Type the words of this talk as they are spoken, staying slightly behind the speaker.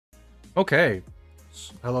Okay.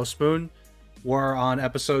 Hello, Spoon. We're on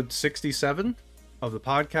episode 67 of the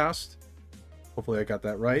podcast. Hopefully I got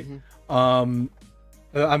that right. I'm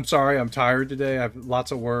sorry, I'm tired today. I have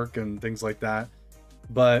lots of work and things like that.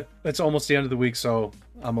 But it's almost the end of the week, so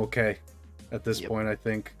I'm okay at this point, I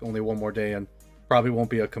think. Only one more day, and probably won't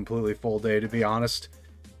be a completely full day, to be honest.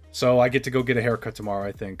 So I get to go get a haircut tomorrow,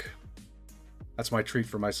 I think. That's my treat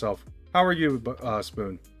for myself. How are you,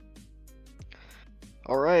 Spoon?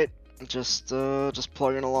 All right, just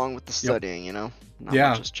plugging along with the studying, you know. Not Yeah.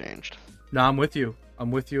 much has changed. No, I'm with you.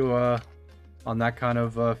 I'm with you on that kind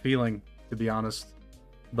of feeling, to be honest.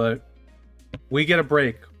 But we get a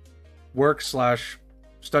break,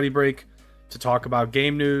 work/study break, to talk about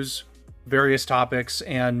game news, various topics,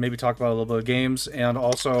 and maybe talk about a little bit of games. And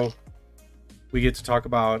also, we get to talk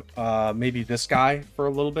about maybe this guy for a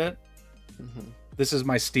little bit. This is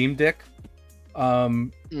my Steam Deck.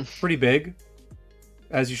 Pretty big,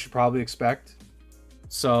 as you should probably expect.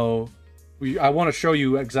 So I want to show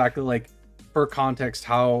you exactly, like, for context,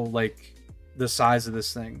 how, like, the size of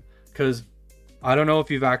this thing, because I don't know if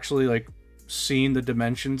you've actually, like, seen the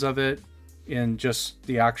dimensions of it in just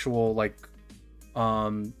the actual, like,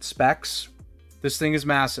 specs. This thing is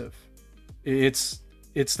massive. It's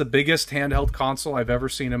the biggest handheld console I've ever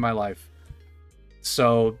seen in my life.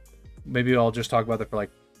 So maybe I'll just talk about that for like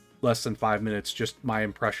less than 5 minutes, just my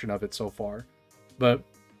impression of it so far. But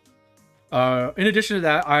in addition to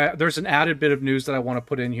that, there's an added bit of news that I want to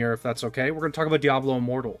put in here, if that's okay. We're going to talk about Diablo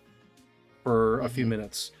Immortal for a few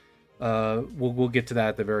minutes. We'll get to that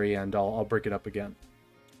at the very end. I'll break it up again.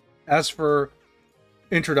 As for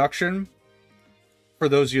introduction, for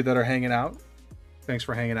those of you that are hanging out, thanks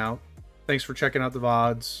for hanging out. Thanks for checking out the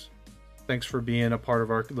VODs. Thanks for being a part of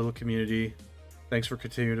our little community. Thanks for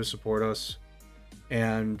continuing to support us.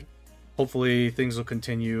 And hopefully things will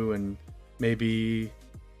continue, and maybe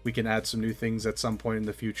we can add some new things at some point in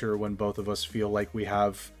the future when both of us feel like we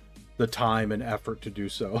have the time and effort to do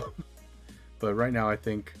so. But right now, I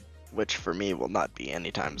think... Which for me will not be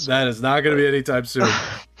anytime soon. That is not going to be anytime soon.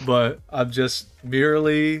 But I'm just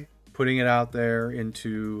merely putting it out there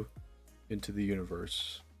into the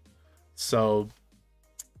universe. So,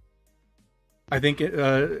 I think,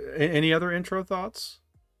 any other intro thoughts?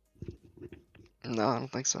 No, I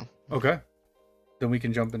don't think so. Okay. Then we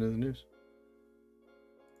can jump into the news.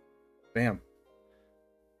 Bam.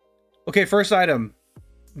 Okay, first item.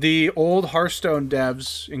 The old Hearthstone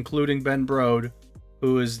devs, including Ben Brode,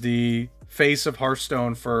 who is the face of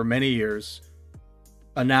Hearthstone for many years,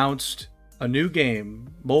 announced a new game,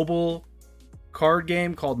 mobile card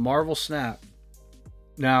game called Marvel Snap.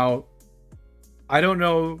 Now, I don't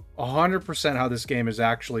know 100% how this game is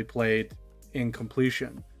actually played in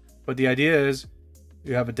completion, but the idea is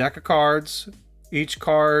you have a deck of cards. Each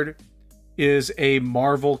card is a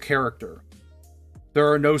Marvel character.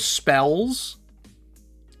 There are no spells.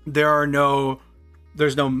 The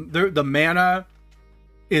mana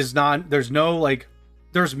is not, there's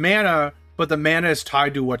mana, but the mana is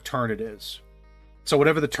tied to what turn it is. So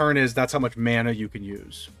whatever the turn is, that's how much mana you can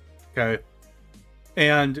use. Okay.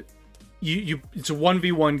 And it's a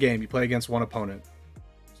 1v1 game. You play against one opponent.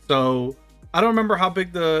 So I don't remember how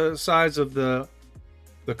big the size of the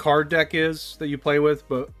card deck is that you play with,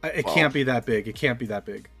 but it can't be that big. It can't be that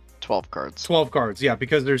big. 12 cards. 12 cards, yeah,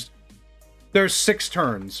 because there's 6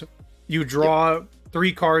 turns. You draw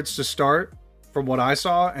 3 cards to start, from what I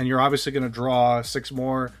saw, and you're obviously going to draw 6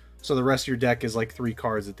 more, so the rest of your deck is like 3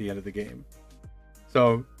 cards at the end of the game.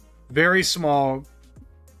 So, very small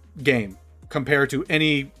game compared to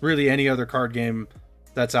any other card game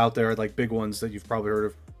that's out there, like big ones that you've probably heard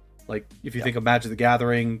of. Like, if you think of Magic the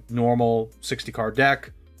Gathering, normal 60 card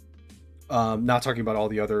deck. Not talking about all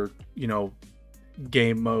the other,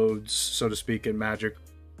 game modes, so to speak, in Magic.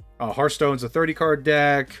 Hearthstone's a 30 card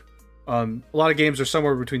deck. A lot of games are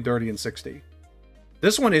somewhere between 30 and 60.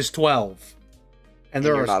 This one is 12. And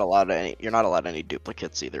you're not allowed any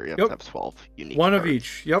duplicates either. You have to have 12 unique one cards. Of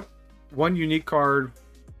each. Yep. One unique card,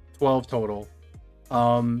 12 total.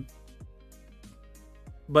 And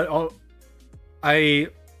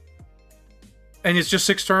it's just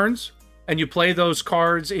 6 turns, and you play those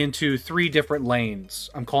cards into 3 different lanes.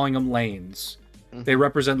 I'm calling them lanes. They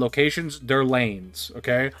represent locations. They're lanes,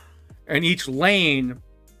 okay? And each lane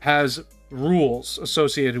has rules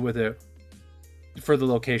associated with it for the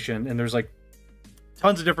location, and there's like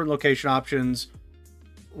tons of different location options.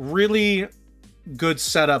 Really good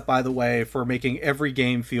setup, by the way, for making every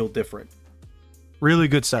game feel different. Really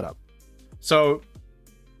good setup. So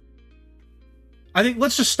I think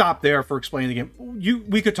let's just stop there for explaining the game.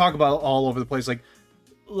 We could talk about it all over the place. Like,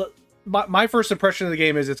 my first impression of the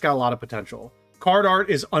game is it's got a lot of potential. card art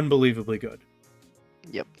is unbelievably good.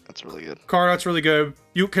 Yep, that's really good. Card art's really good.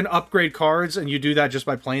 You can upgrade cards, and you do that just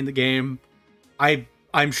by playing the game.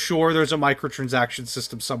 I'm sure there's a microtransaction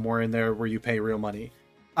system somewhere in there where you pay real money.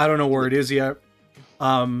 I don't know where it is yet.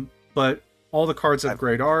 But all the cards have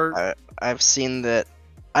great art. I've seen that.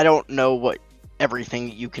 I don't know what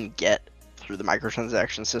everything you can get through the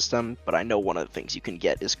microtransaction system, but I know one of the things you can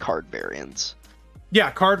get is card variants. Yeah,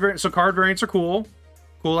 card variants. So card variants are cool.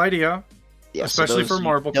 Cool idea. Yeah, especially for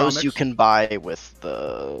Marvel comics. Those you can buy with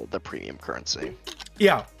the premium currency.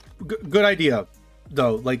 Yeah, good idea.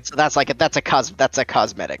 Though, like, so that's a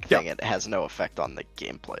cosmetic thing. Yeah. It has no effect on the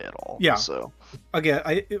gameplay at all. Yeah. So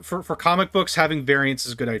again, for comic books, having variants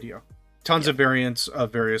is a good idea. Tons of variants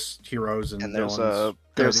of various heroes and villains.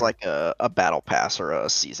 There's like a battle pass or a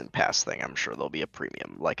season pass thing. I'm sure there'll be a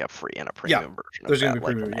premium, like a free and a premium version. There's of gonna that,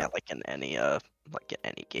 be premium, like in any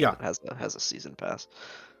game that has a season pass.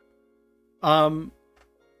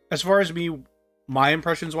 As far as my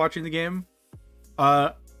impressions watching the game,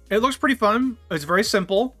 it looks pretty fun. It's very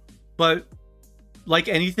simple, but like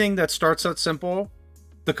anything that starts out simple,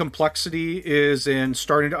 the complexity is in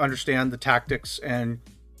starting to understand the tactics and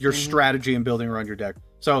your strategy and building around your deck.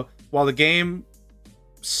 So while the game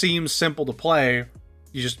seems simple to play,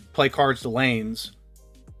 you just play cards to lanes,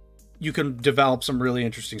 you can develop some really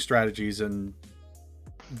interesting strategies and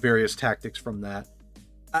various tactics from that.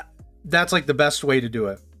 That's like the best way to do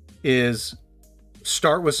it, is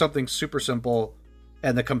start with something super simple,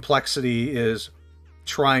 and the complexity is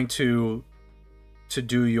trying to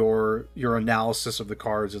do your analysis of the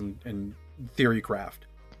cards and theory craft.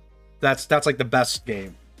 That's like the best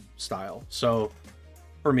game style. So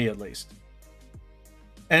for me, at least.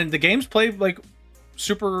 And the game's played like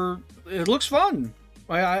super. It looks fun.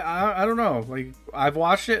 I don't know. Like, I've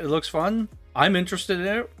watched it. It looks fun. I'm interested in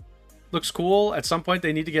it. Looks cool. At some point,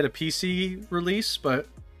 they need to get a PC release, but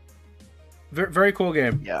very, very cool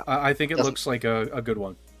game. Yeah, I think it looks like a good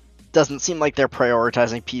one. Doesn't seem like they're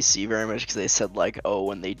prioritizing PC very much, because they said like, oh,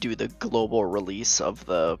 when they do the global release of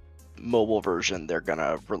the mobile version, they're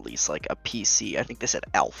gonna release like a PC. I think they said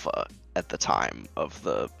alpha at the time of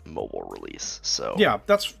the mobile release. So yeah,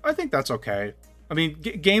 I think that's okay. I mean,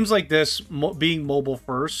 games like this being mobile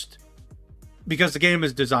first, because the game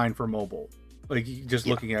is designed for mobile. Like, just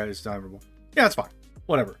looking at it, it's designed for mobile. Yeah, it's fine.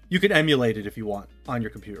 Whatever. You can emulate it if you want on your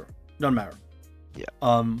computer. Doesn't matter. Yeah.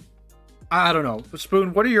 I don't know.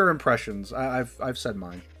 Spoon, what are your impressions? I've said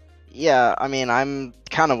mine. Yeah, I mean, I'm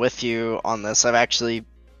kind of with you on this. I've actually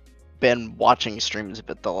been watching streams a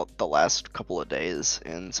bit the last couple of days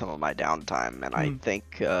in some of my downtime, and I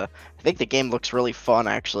think the game looks really fun.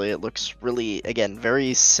 Actually, it looks really, again,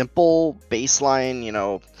 very simple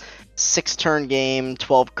baseline. 6-turn game,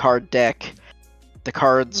 12-card deck. The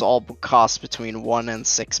cards all cost between 1 and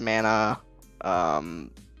 6 mana,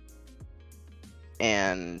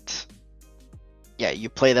 and yeah, you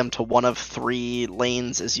play them to one of 3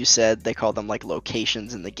 lanes, as you said. They call them like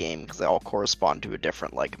locations in the game because they all correspond to a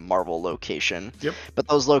different like Marvel location. Yep. But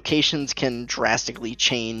those locations can drastically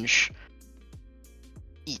change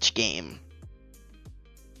each game,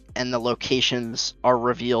 and the locations are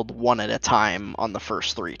revealed one at a time on the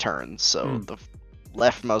first 3 turns. So the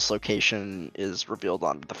leftmost location is revealed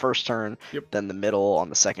on the first turn, then the middle on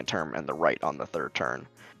the second turn, and the right on the third turn.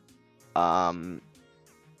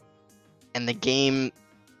 And the game,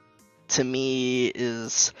 to me,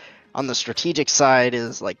 is on the strategic side,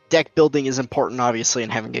 is like deck building is important, obviously,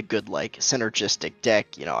 and having a good like synergistic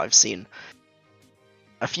deck. I've seen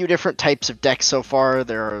a few different types of decks so far.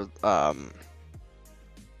 There are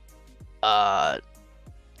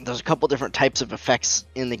there's a couple different types of effects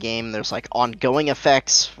in the game. There's like ongoing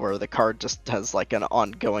effects, where the card just has like an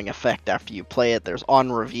ongoing effect after you play it. There's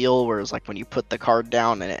on reveal, where it's like when you put the card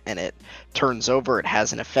down and it turns over, it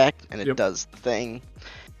has an effect and it does the thing.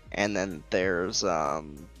 And then there's there's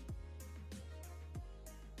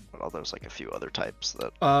like a few other types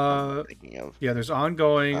that I'm thinking of. Yeah, there's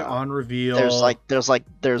ongoing, on reveal.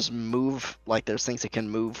 There's move, like there's things that can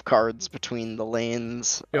move cards between the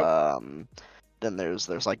lanes. Then there's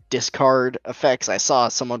like discard effects. I saw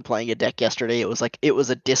someone playing a deck yesterday. It was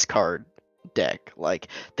a discard deck. Like,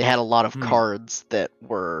 they had a lot of cards that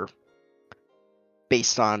were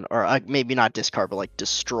based on, or maybe not discard, but like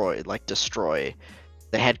destroy.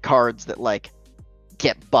 They had cards that like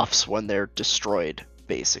get buffs when they're destroyed,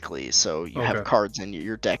 basically. So you have cards in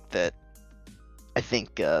your deck that, I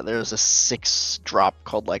think there's a 6-drop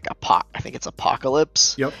called like I think it's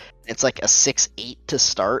Apocalypse. Yep. It's like a 6/8 to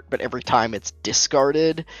start, but every time it's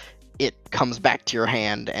discarded, it comes back to your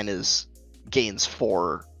hand and gains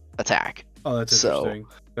 4 attack. Oh, that's interesting.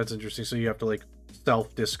 That's interesting. So you have to like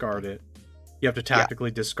self discard it. You have to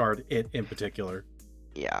tactically discard it in particular.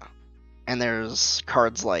 Yeah. And there's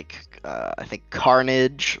cards like, I think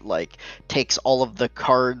Carnage, like, takes all of the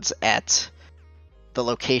cards at the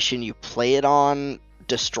location you play it on,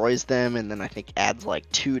 destroys them, and then I think adds like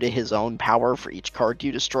 2 to his own power for each card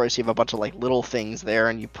you destroy. So you have a bunch of like little things there,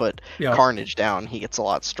 and you put Carnage down, he gets a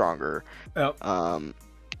lot stronger. Yep.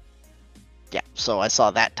 Yeah, so I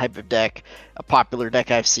saw that type of deck. A popular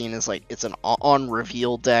deck I've seen is like, it's an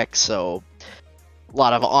on-reveal deck, so a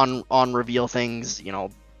lot of on-reveal things, you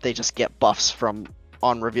know, they just get buffs from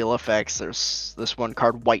on-reveal effects. There's this one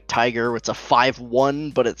card, White Tiger. It's a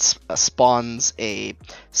 5/1, but it spawns a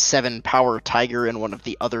 7 power tiger in one of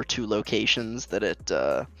the other 2 locations that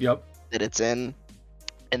that it's in.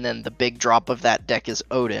 And then the big drop of that deck is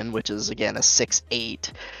Odin, which is again a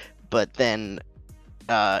 6/8. But then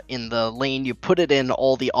in the lane you put it in,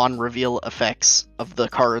 all the on-reveal effects of the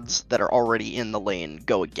cards that are already in the lane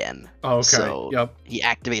go again. Oh, okay. So he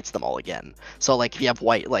activates them all again. So like if you have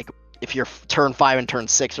white, like if your turn 5 and turn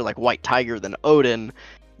 6 are like White Tiger, then Odin,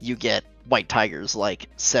 you get White Tiger's like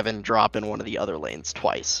 7 drop in one of the other lanes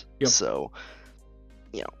twice. So,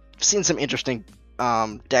 you know, I've seen some interesting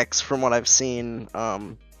decks from what I've seen.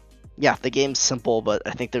 Yeah, the game's simple, but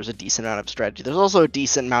I think there's a decent amount of strategy. There's also a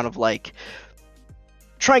decent amount of like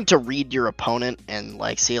trying to read your opponent and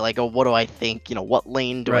like see like, oh, what do I think? You know, what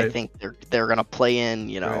lane do I think they're gonna play in?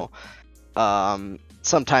 You know,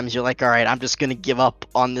 sometimes you're like, all right, I'm just gonna give up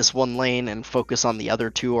on this one lane and focus on the other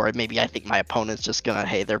 2, or maybe I think my opponent's just gonna,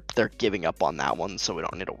 hey, they're giving up on that one, so we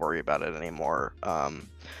don't need to worry about it anymore.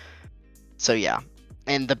 So yeah.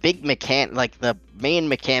 And the big mechanic, like the main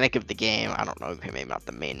mechanic of the game, I don't know, maybe not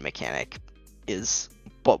the main mechanic, is,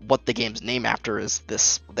 but what the game's named after is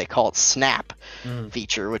this, they call it Snap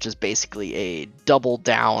feature, which is basically a double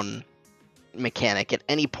down mechanic. At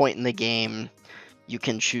any point in the game, you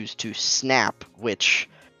can choose to snap, which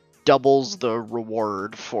doubles the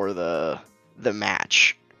reward for the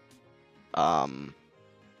match.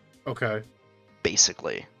 Okay.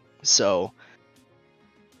 Basically. So,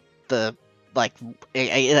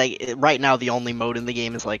 right now the only mode in the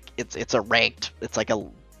game is like it's like a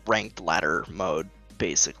ranked ladder mode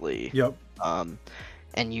basically. Yep.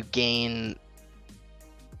 And you gain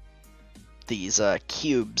these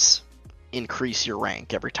cubes, increase your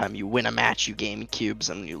rank. Every time you win a match you gain cubes,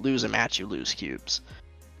 and when you lose a match you lose cubes.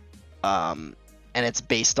 And it's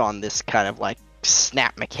based on this kind of like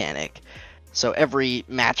snap mechanic. So every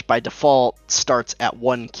match by default starts at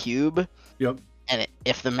 1 cube. Yep. And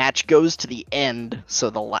if the match goes to the end,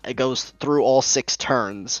 so it goes through all 6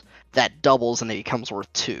 turns, that doubles and it becomes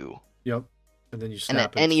worth 2. Yep. And then you And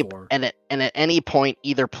snap at any point,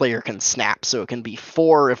 either player can snap. So it can be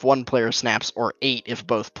 4 if one player snaps, or 8 if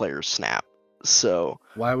both players snap. So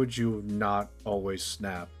why would you not always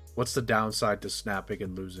snap? What's the downside to snapping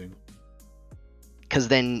and losing? Because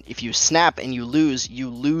then if you snap and you lose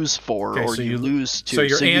 4, okay, or so you lose 2. So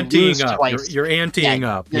you're anteing up. You're anteing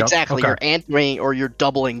up. Yep. Exactly. Okay. You're anteing, or you're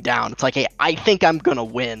doubling down. It's like, hey, I think I'm gonna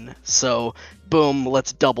win, so boom,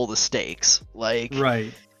 let's double the stakes. Like,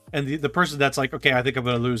 right. And the person that's like, okay, I think I'm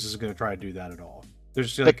gonna lose, isn't gonna try to do that at all.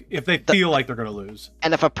 There's like, if they feel like they're gonna lose.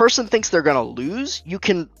 And if a person thinks they're gonna lose, you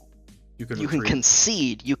can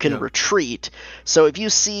concede, you can retreat. So if you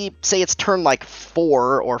say it's turn like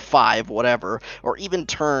 4 or 5, whatever, or even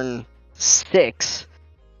turn 6,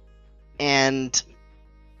 and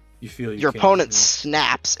you feel your opponent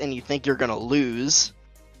snaps and you think you're gonna lose,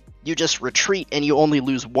 you just retreat and you only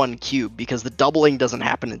lose 1 cube, because the doubling doesn't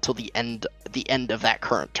happen until the end of that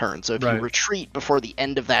current turn. So if you retreat before the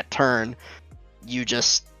end of that turn, you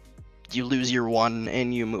lose your 1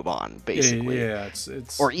 and you move on, basically. Yeah,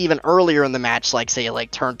 it's or even earlier in the match, like say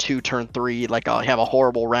like turn 2, turn 3, like you have a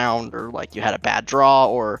horrible round, or like you had a bad draw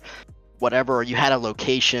or whatever, or you had a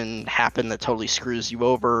location happen that totally screws you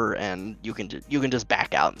over, and you can just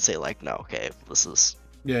back out and say like, no, okay, this is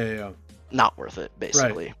not worth it,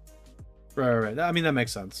 basically. Right. I mean, that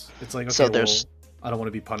makes sense. It's like, okay, so I don't want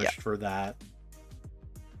to be punished for that.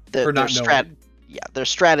 For not knowing. Yeah, there's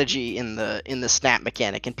strategy in the snap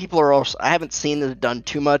mechanic, and people are also, I haven't seen it done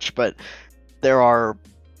too much, but there are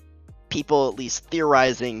people at least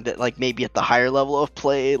theorizing that like maybe at the higher level of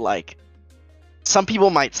play, like some people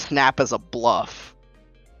might snap as a bluff,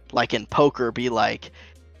 like in poker, be like,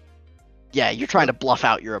 yeah, you're trying to bluff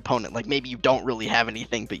out your opponent, like maybe you don't really have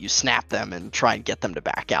anything, but you snap them and try and get them to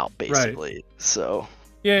back out, basically. Right. So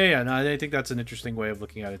yeah, no, I think that's an interesting way of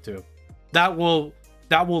looking at it too. That will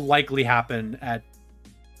likely happen at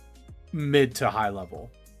mid to high level.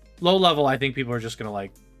 Low level, I think people are just gonna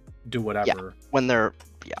like do whatever. Yeah, when they're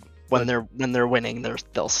when they're winning,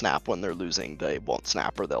 they'll snap. When they're losing, they won't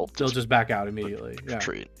snap, or they'll just back out immediately.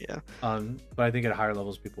 Retreat. Yeah. But I think at higher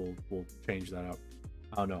levels, people will change that up.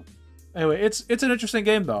 I don't know. Anyway, it's an interesting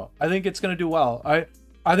game though. I think it's going to do well.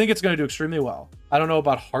 I think it's going to do extremely well. I don't know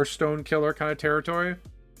about Hearthstone killer kind of territory,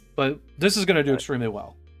 but this is going to do extremely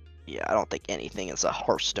well. Yeah, I don't think anything is a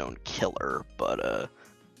Hearthstone killer, but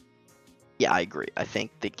yeah, I agree. I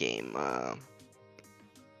think the game.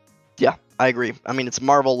 Yeah, I agree. I mean, it's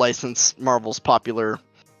Marvel license. Marvel's popular.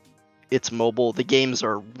 It's mobile. The games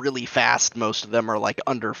are really fast. Most of them are like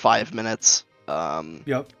under 5 minutes.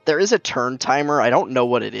 Yep. There is a turn timer. I don't know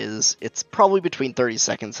what it is. It's probably between 30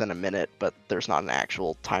 seconds and a minute, but there's not an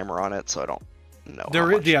actual timer on it, so I don't know.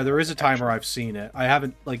 There is a timer. I've seen it. I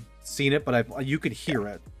haven't like seen it, but you could hear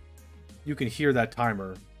it. You can hear that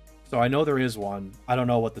timer. So I know there is one. I don't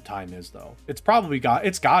know what the time is though. It's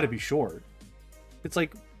got to be short. It's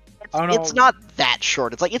like I don't know. It's not that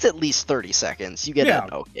short. It's at least 30 seconds. You get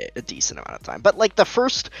a decent amount of time. But like the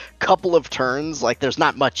first couple of turns, like there's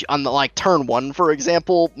not much on the like turn 1, for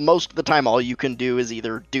example. Most of the time, all you can do is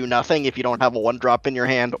either do nothing if you don't have a 1-drop in your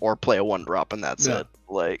hand, or play a 1-drop, and that's it.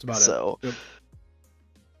 Like so. It.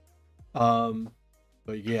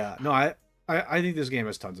 But yeah, no, I think this game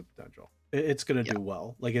has tons of potential. It's gonna do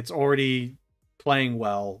well. Like it's already playing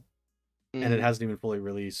well, and it hasn't even fully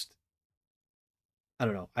released. I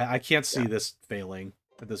don't know. I can't see this failing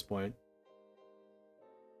at this point.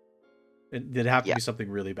 It'd have to be something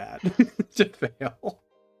really bad to fail.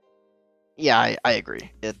 Yeah, I agree.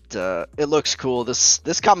 It looks cool. This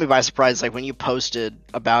caught me by surprise. Like when you posted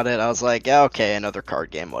about it, I was like, yeah, okay, another card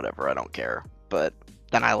game, whatever. I don't care. But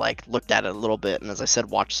then I like looked at it a little bit, and as I said,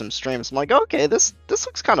 watched some streams. I'm like, okay, this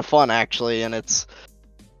looks kind of fun actually, and it's.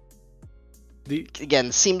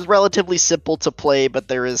 Again, seems relatively simple to play, but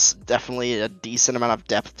there is definitely a decent amount of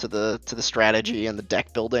depth to the strategy and the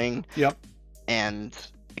deck building. Yep. And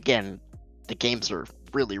again, the games are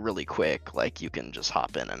really, really quick. Like you can just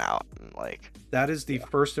hop in and out, and like that is the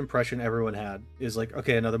first impression everyone had. Is like,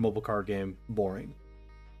 okay, another mobile card game, boring.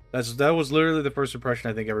 That was literally the first impression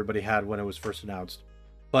I think everybody had when it was first announced.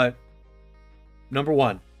 But number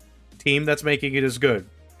 1, team that's making it is good,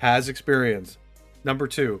 has experience. Number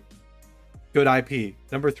 2. Good IP.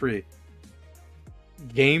 Number 3,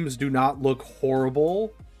 games do not look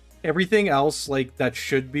horrible. Everything else like that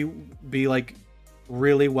should be like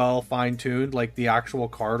really well fine-tuned, like the actual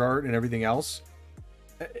card art and everything else.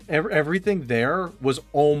 Everything there was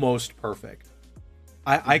almost perfect.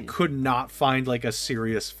 I could not find like a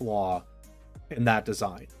serious flaw in that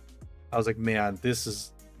design. I was like, man, this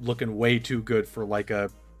is looking way too good for like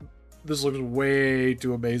this looks way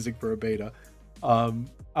too amazing for a beta.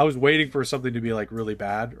 I was waiting for something to be like really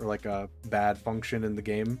bad, or like a bad function in the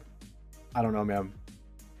game. I don't know, man.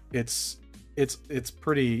 It's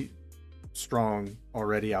pretty strong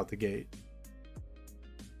already out the gate.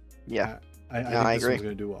 Yeah, I think this agree. one's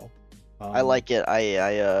gonna do well. I like it.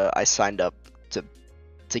 I signed up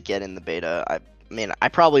to get in the beta. I mean, I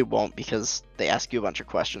probably won't, because they ask you a bunch of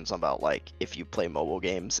questions about like if you play mobile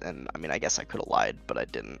games, and I mean, I guess I could have lied, but I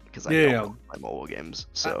didn't, because I don't play mobile games.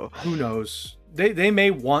 So who knows? They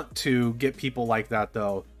may want to get people like that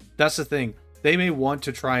though. That's the thing. They may want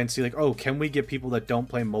to try and see like, oh, can we get people that don't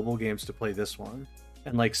play mobile games to play this one,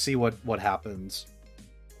 and like see what happens.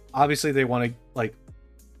 Obviously, they want to like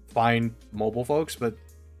find mobile folks, but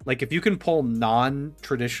like if you can pull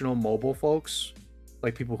non-traditional mobile folks,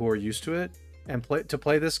 like people who are used to it, and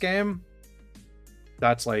play this game,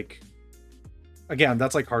 that's like, again,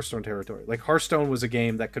 that's like Hearthstone territory. Like Hearthstone was a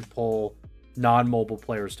game that could pull non-mobile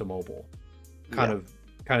players to mobile, kind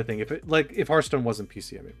of thing. If Hearthstone wasn't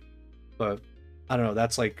PC, I mean, but I don't know.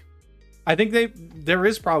 That's like, I think there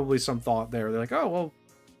is probably some thought there. They're like, oh well,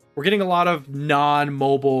 we're getting a lot of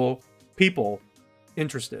non-mobile people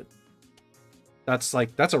interested. That's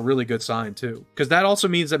a really good sign too, because that also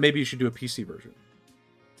means that maybe you should do a PC version.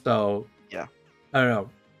 So yeah, I don't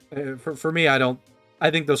know. For me,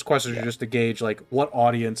 I think those questions are just to gauge like what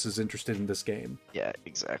audience is interested in this game. Yeah,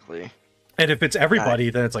 exactly. And if it's everybody,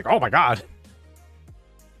 then it's like, oh my god,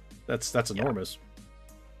 that's enormous.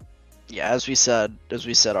 Yeah, as we said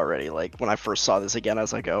already, like when I first saw this again, I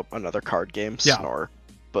was like, oh, another card game, snore.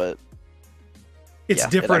 But it's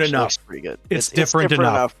different enough. Pretty good. It's different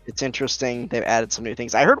enough. It's interesting. They've added some new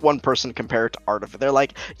things. I heard one person compare it to Artifact. They're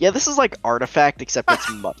like, yeah, this is like Artifact, except it's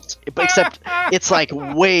much. Except it's like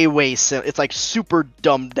way it's like super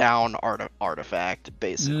dumbed down Artifact,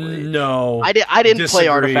 basically. No, I didn't play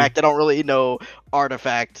Artifact. I don't really know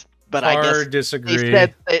Artifact But I guess disagree. I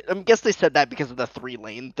guess they said that because of the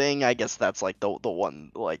 3-lane thing. I guess that's like the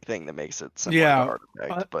one like thing that makes it similar to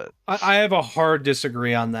Artifact. But I have a hard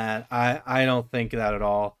disagree on that. I don't think that at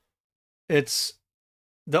all. It's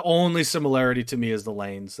the only similarity to me is the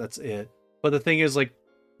lanes. That's it. But the thing is, like,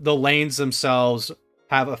 the lanes themselves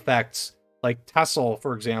have effects. Like Tessel,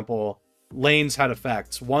 for example, lanes had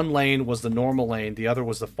effects. One lane was the normal lane, the other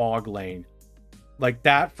was the fog lane. Like,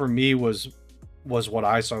 that for me was what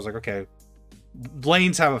I saw. I was like, okay,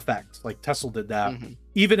 lanes have effects. Like, Tessel did that.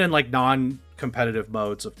 Even in like non-competitive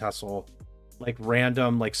modes of Tessel, like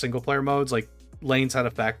random like single player modes, like lanes had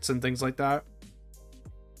effects and things like that.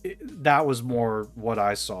 That was more what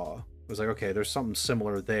I saw. It was like, okay, there's something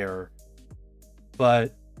similar there.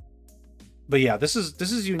 But yeah, this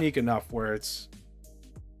is unique enough where it's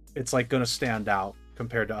like gonna stand out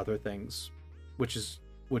compared to other things, which is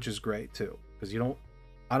great too. Because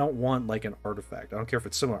I don't want like an Artifact. I don't care if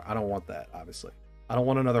it's similar. I don't want that, obviously. I don't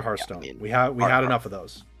want another Hearthstone. Yeah, I mean, we had enough of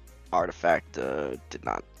those. Artifact did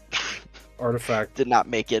not Artifact did not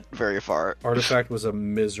make it very far. Artifact was a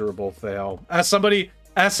miserable fail. As somebody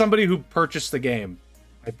who purchased the game,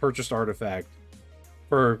 I purchased Artifact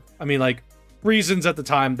for, I mean, like, reasons at the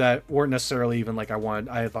time that weren't necessarily even like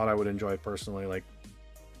I thought I would enjoy it personally. Like,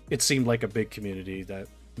 it seemed like a big community that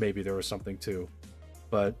maybe there was something to,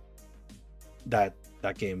 but that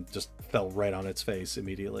game just fell right on its face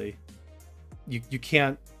immediately. You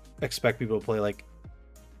can't expect people to play like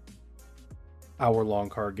hour-long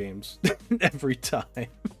card games every time.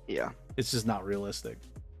 Yeah, it's just not realistic.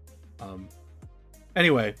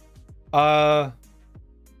 Anyway,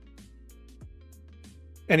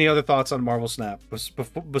 any other thoughts on Marvel Snap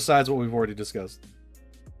besides what we've already discussed?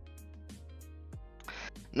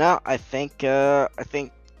 No, I think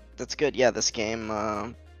that's good. Yeah, this game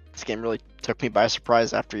really took me by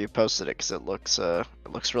surprise after you posted it, because it looks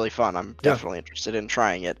really fun. I'm definitely interested in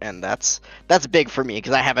trying it, and that's big for me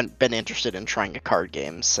because I haven't been interested in trying a card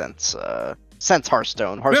game since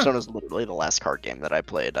Hearthstone. Hearthstone is literally the last card game that I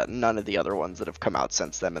played. None of the other ones that have come out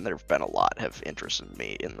since then, and there've been a lot, have interested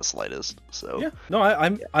me in the slightest. So yeah, no,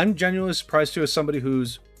 I'm genuinely surprised too, as somebody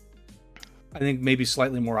who's, I think, maybe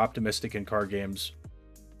slightly more optimistic in card games.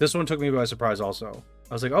 This one took me by surprise also.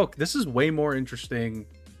 I was like, oh, this is way more interesting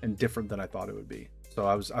and different than I thought it would be. So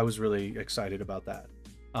I was really excited about that.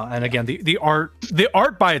 And again, the art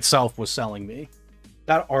by itself was selling me.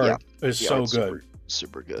 That art is so good.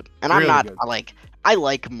 Super good. And really, I'm not I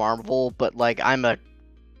like Marvel, but like, I'm a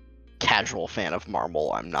casual fan of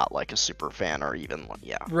Marvel. I'm not like a super fan, or even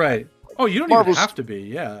right. Oh, you don't even have to be.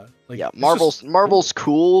 Yeah. Like, yeah, Marvel's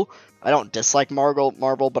cool. I don't dislike Marvel,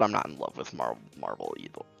 but I'm not in love with Marvel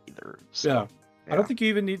either. So, yeah. I don't think you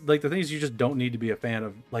even need, like, the thing is, you just don't need to be a fan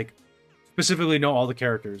of, like, specifically know all the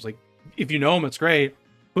characters. Like, if you know them, it's great.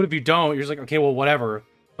 But if you don't, you're just like, okay, well, whatever.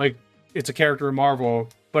 Like, it's a character in Marvel,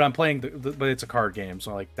 but I'm playing but it's a card game,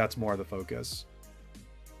 so like that's more the focus.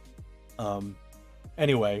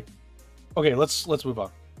 Anyway, okay, let's move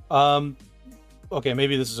on. Okay,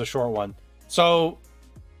 maybe this is a short one. So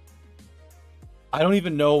I don't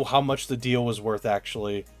even know how much the deal was worth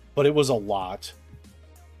actually, but it was a lot.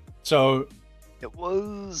 So it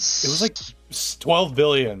was like 12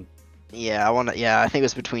 billion. Yeah, I think it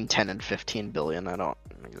was between 10 and 15 billion. I don't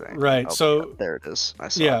exactly. Right. So there it is. I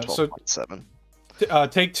saw 12.7.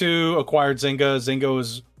 Take-Two acquired Zynga.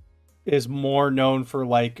 Zynga is more known for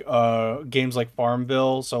like games like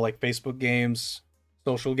Farmville, so like Facebook games,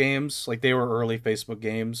 social games. Like, they were early Facebook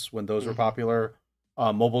games when those were popular.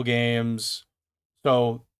 Mobile games.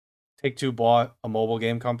 So Take-Two bought a mobile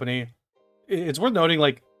game company. It's worth noting,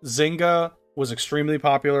 like, Zynga was extremely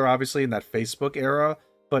popular, obviously, in that Facebook era,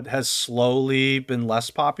 but has slowly been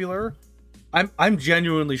less popular. I'm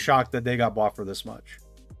genuinely shocked that they got bought for this much.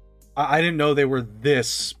 I didn't know they were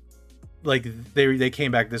this, like, they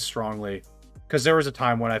came back this strongly, because there was a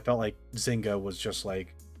time when I felt like Zynga was just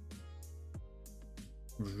like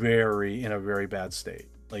in a very bad state,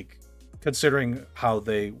 like, considering how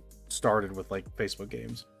they started with like Facebook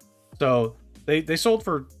games. So they sold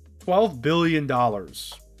for $12 billion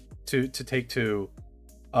to Take-Two.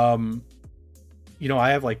 You know, I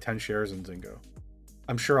have like 10 shares in Zynga.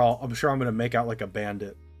 I'm sure I'm gonna make out like a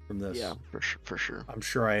bandit from this. Yeah, for sure. I'm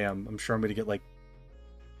sure I am. I'm sure I'm gonna get like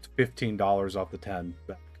 $15 off the 10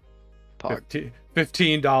 back.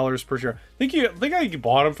 $15 per share. I think I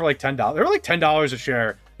bought them for like $10. They were like $10 a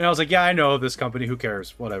share, and I was like, yeah, I know this company. Who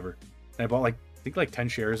cares? Whatever. And I bought like, I think like 10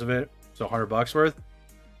 shares of it, so $100 worth.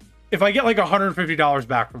 If I get like $150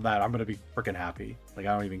 back from that, I'm gonna be freaking happy. Like,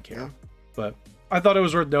 I don't even care. Yeah. But I thought it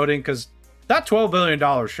was worth noting because that $12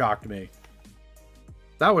 billion shocked me.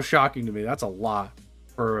 That was shocking to me. That's a lot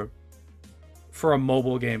for for a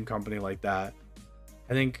mobile game company like that.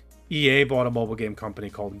 I think EA bought a mobile game company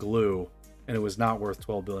called Glue, and it was not worth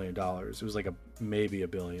 $12 billion. It was like maybe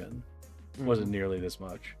 $1 billion. It wasn't nearly this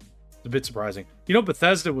much. It's a bit surprising. You know,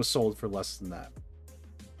 Bethesda was sold for less than that.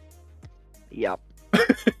 Yep.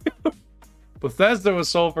 Bethesda was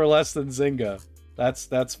sold for less than Zynga.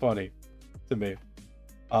 That's funny to me.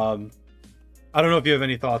 I don't know if you have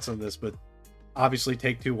any thoughts on this, but obviously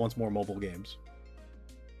Take-Two wants more mobile games.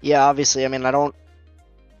 Yeah, obviously. I mean, I don't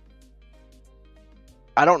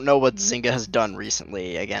know what Zynga has done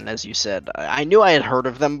recently. Again, as you said, I knew I had heard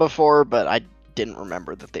of them before, but I didn't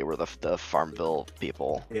remember that they were the Farmville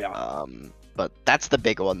people. Yeah. But that's the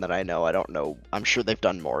big one that I know. I don't know. I'm sure they've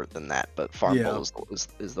done more than that, but Farmville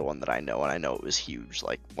is the one that I know, and I know it was huge.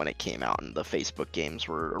 Like when it came out, and the Facebook games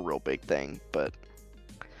were a real big thing. But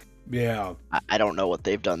yeah, I don't know what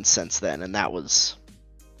they've done since then, and that was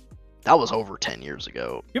over 10 years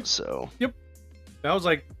ago. Yep. So that was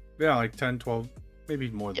like 10, 12, maybe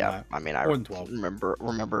more than that. I mean, more than 12.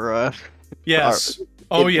 Remember. Yes. Yes.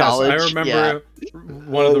 College, I remember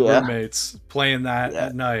one of the roommates playing that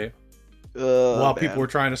at night while people were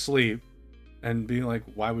trying to sleep, and being like,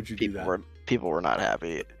 "Why would you do that?" People were not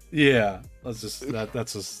happy. Yeah, that's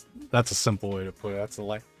a simple way to put it. That's a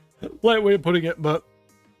light way of putting it. But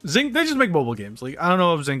they just make mobile games. Like I don't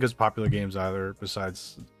know if Zynga's popular games either,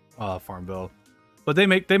 besides Farmville, but they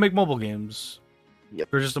make mobile games. Yep.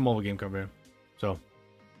 They're just a mobile game company. So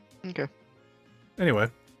okay. Anyway.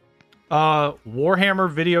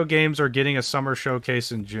 Warhammer video games are getting a summer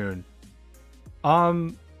showcase in June.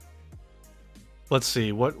 Let's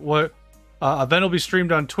see what event will be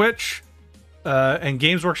streamed on Twitch. And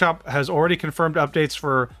Games Workshop has already confirmed updates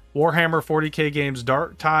for Warhammer 40k games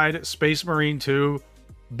Dark Tide, Space Marine 2,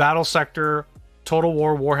 Battle Sector, Total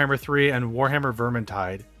War Warhammer 3, and Warhammer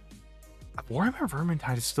Vermintide. Warhammer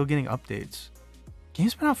Vermintide is still getting updates.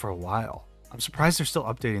 Game's been out for a while. I'm surprised they're still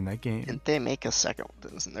updating that game. Didn't they make a second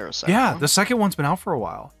one? Isn't there a second one? Yeah, the second one's been out for a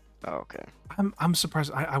while. Oh, okay. I'm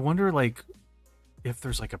surprised. I wonder, like, if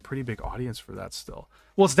there's, like, a pretty big audience for that still.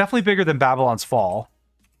 Well, it's definitely bigger than Babylon's Fall.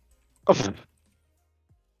 Oh.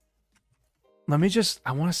 Let me just...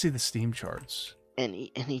 I want to see the Steam charts.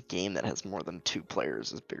 Any game that has more than 2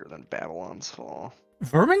 players is bigger than Babylon's Fall.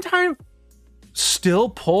 Vermintide still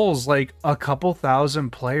pulls, like, a couple thousand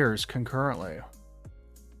players concurrently.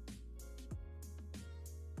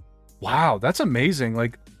 Wow, that's amazing.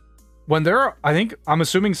 Like, when there are, I'm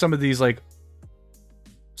assuming some of these, like,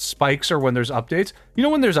 spikes are when there's updates. You know,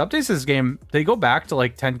 when there's updates to this game, they go back to,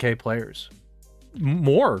 like, 10k players.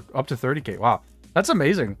 More, up to 30k. Wow, that's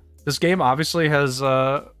amazing. This game obviously has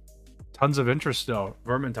tons of interest, though.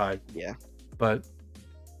 Vermintide. Yeah. But,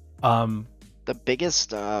 the biggest,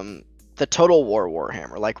 the Total War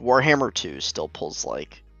Warhammer, like, Warhammer 2 still pulls,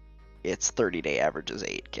 like, its 30-day average is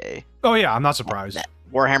 8k. Oh, yeah, I'm not surprised.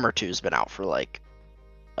 Warhammer 2 has been out for like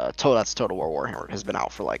Total War Warhammer has been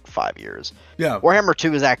out for like 5 years. Yeah. Warhammer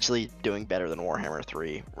 2 is actually doing better than Warhammer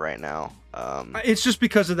 3 right now. It's just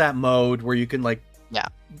because of that mode where you can like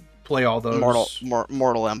play all those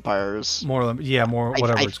Mortal Empires. Whatever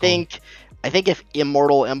I think if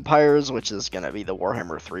Immortal Empires, which is going to be the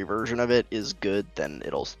Warhammer 3 version of it, is good, then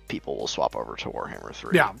people will swap over to Warhammer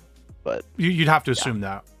 3. Yeah. But you'd have to assume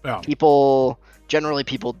that. Yeah. People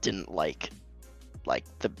didn't like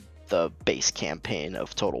the base campaign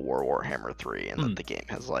of Total War Warhammer 3, and that the game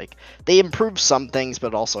has like they improved some things,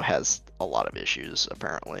 but also has a lot of issues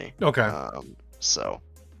apparently. Okay. So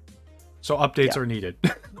updates are needed.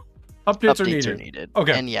 Updates are needed.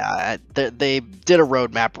 Okay. And they did a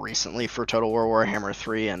roadmap recently for Total War Warhammer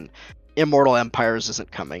 3, and Immortal Empires isn't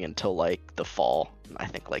coming until like the fall. I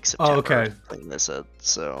think like September. Oh, okay. They said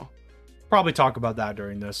so. Probably talk about that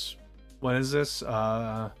during this. When is this?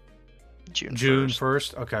 June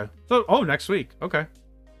 1st. Okay. So, next week. Okay,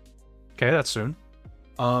 that's soon.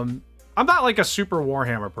 I'm not like a super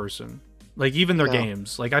Warhammer person. Like even their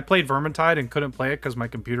games. Like I played Vermintide and couldn't play it because my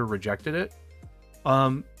computer rejected it.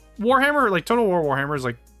 Warhammer, like Total War Warhammer is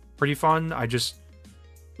like pretty fun. I just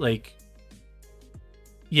like,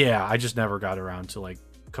 I just never got around to like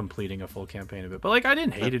completing a full campaign of it. But like I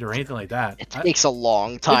didn't hate it or anything like that. It takes a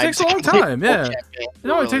long time. It takes a long time. Yeah.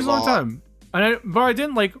 No, it takes a long time. But I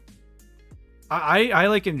didn't like. I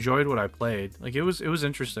like enjoyed what I played. Like it was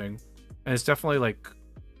interesting, and it's definitely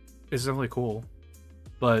cool.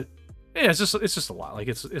 But yeah, it's just a lot. Like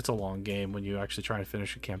it's a long game when you actually try to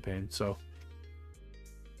finish a campaign. So,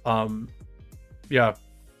 my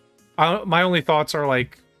only thoughts are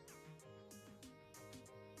like,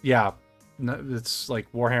 it's like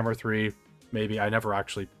Warhammer 3. Maybe I never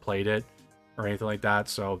actually played it or anything like that,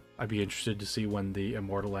 so I'd be interested to see when the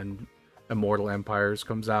Immortal Immortal Empires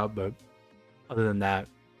comes out, but other than that,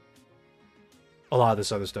 a lot of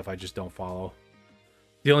this other stuff I just don't follow.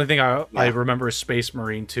 The only thing I remember is Space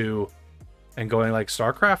Marine 2 and going like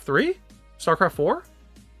StarCraft 3? StarCraft 4?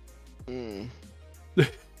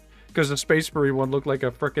 Because the Space Marine one looked like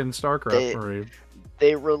a freaking StarCraft Marine.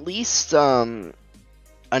 They released a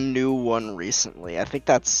new one recently. I think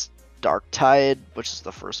that's Darktide, which is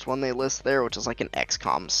the first one they list there, which is like an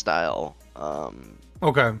XCOM style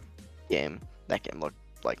game. That game looked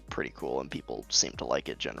like pretty cool, and people seem to like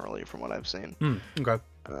it generally from what I've seen. Okay.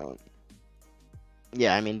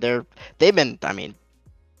 Yeah, I mean they've been. I mean,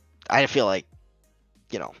 I feel like,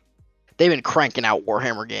 you know, they've been cranking out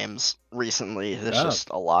Warhammer games recently. There's just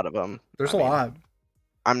a lot of them. There's a lot.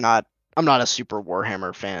 I'm not a super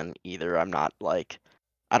Warhammer fan either. I'm not like,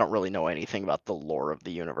 I don't really know anything about the lore of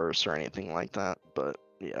the universe or anything like that. But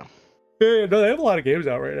yeah. Yeah, no, they have a lot of games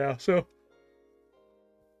out right now. So,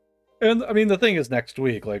 and I mean the thing is next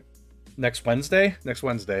week, like next Wednesday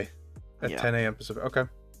at 10 a.m. Pacific. Okay.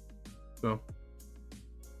 So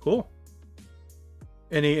cool.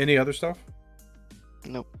 Any other stuff?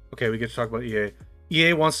 Nope. Okay, we get to talk about EA.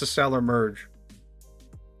 EA wants to sell or merge.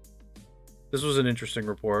 This was an interesting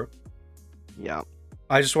report. Yeah.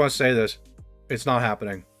 I just want to say this. It's not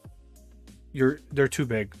happening. They're too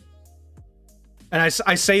big. And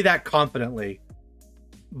I say that confidently.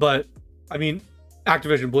 But, I mean,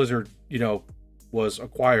 Activision Blizzard, you know, was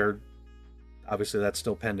acquired. Obviously, that's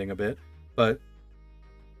still pending a bit. But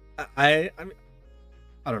I mean,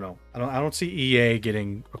 I don't know. I don't see EA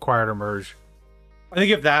getting acquired or merged. I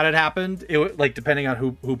think if that had happened, it would, like, depending on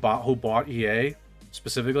who bought EA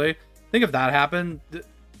specifically. I think if that happened,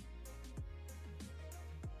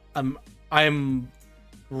 I'm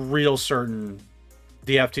real certain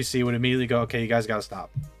the FTC would immediately go, okay, you guys got to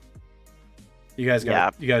stop. You guys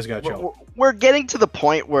got to chill. We're getting to the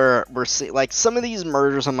point where we're seeing, like, some of these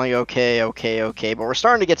mergers, I'm like, okay, but we're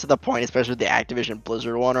starting to get to the point, especially with the Activision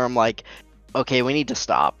Blizzard one, where I'm like, okay, we need to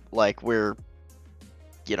stop. Like, we're,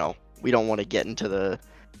 you know, we don't want to get into the,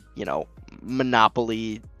 you know,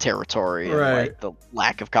 monopoly territory and like the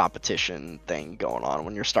lack of competition thing going on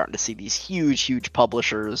when you're starting to see these huge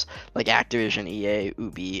publishers like Activision, EA,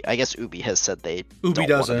 Ubi. I guess Ubi has said they don't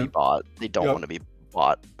want to be bought. They don't want to be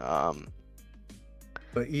bought.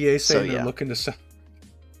 But EA saying they're looking to sell.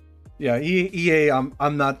 Yeah, EA.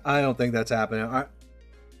 I'm not. I don't think that's happening.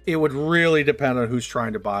 It would really depend on who's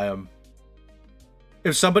trying to buy them.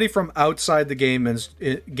 If somebody from outside the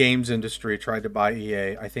games industry tried to buy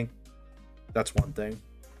EA, I think that's one thing.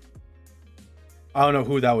 I don't know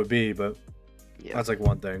who that would be, but that's like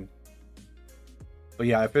one thing. But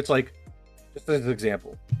yeah, if it's like, just as an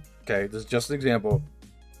example, okay, this is just an example.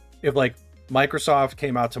 If like Microsoft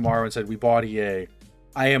came out tomorrow and said, we bought EA,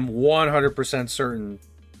 I am 100% certain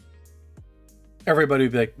everybody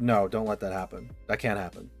would be like, no, don't let that happen. That can't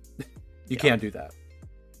happen. You can't do that.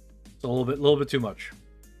 It's a little bit too much.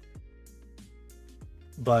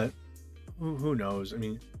 But who knows? I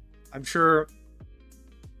mean, I'm sure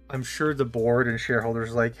the board and shareholders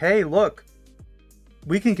are like, hey, look,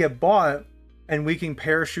 we can get bought and we can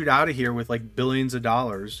parachute out of here with like billions of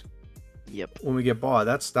dollars. Yep. When we get bought,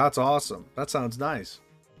 that's awesome. That sounds nice.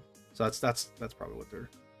 So that's probably what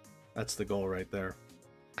that's the goal right there.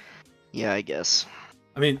 Yeah, I guess.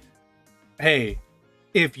 I mean, hey,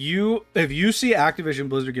 if you see Activision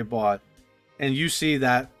Blizzard get bought, and you see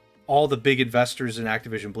that all the big investors in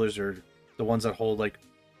Activision Blizzard, the ones that hold like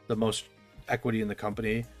the most equity in the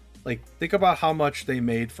company, like think about how much they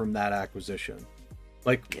made from that acquisition,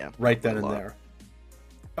 like right then and there.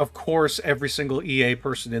 Of course, every single EA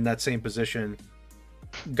person in that same position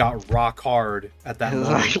got rock hard at that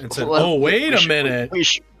moment and said, "Oh, wait a minute,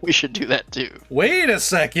 we should do that too. Wait a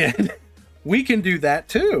second, we can do that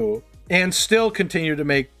too." And still continue to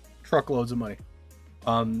make truckloads of money.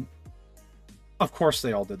 Of course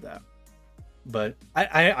they all did that. But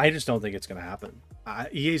I just don't think it's going to happen.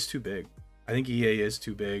 EA's too big. I think EA is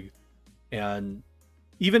too big. And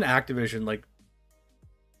even Activision, like,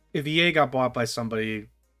 if EA got bought by somebody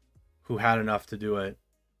who had enough to do it,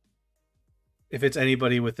 if it's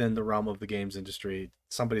anybody within the realm of the games industry,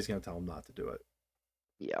 somebody's going to tell them not to do it.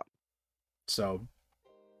 Yeah. So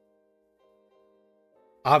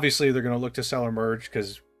obviously, they're going to look to sell or merge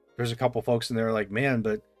because there's a couple folks in there like, man,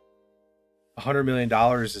 but $100 million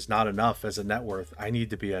is not enough as a net worth. I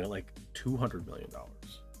need to be at like $200 million.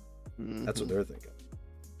 Mm-hmm. That's what they're thinking.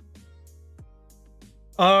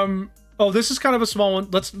 Oh, this is kind of a small one.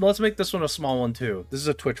 Let's make this one a small one too. This is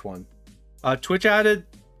a Twitch one. Twitch added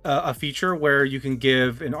a feature where you can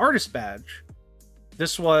give an artist badge.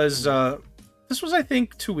 This was This was, I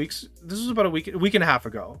think, 2 weeks. This was about a week and a half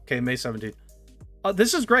ago. Okay, May 17th.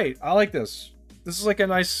 This is great. I like this. This is like a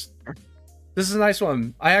nice. This is a nice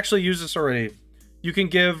one. I actually use this already. You can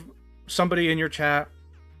give somebody in your chat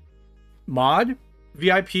mod,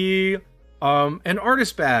 VIP, an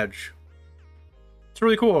artist badge. It's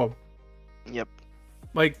really cool. Yep.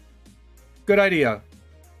 Like, good idea.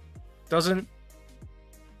 Doesn't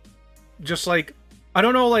just like, I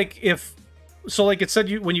don't know, like if so, like it said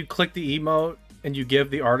you when you click the emote and you give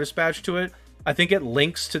the artist badge to it, I think it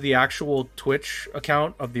links to the actual Twitch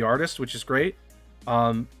account of the artist, which is great.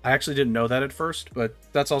 I actually didn't know that at first, but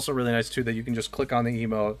that's also really nice too, that you can just click on the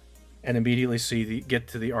emote and immediately get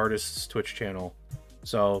to the artist's Twitch channel.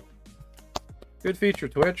 So good feature,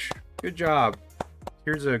 Twitch. Good job.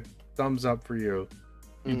 Here's a thumbs up for you.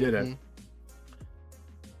 You did it.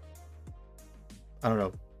 I don't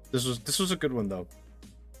know. This was a good one though.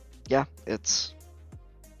 Yeah, it's,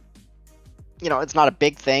 you know, it's not a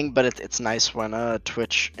big thing, but it's nice when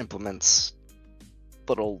Twitch implements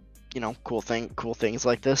little, you know, cool things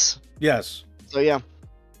like this. Yes. So yeah,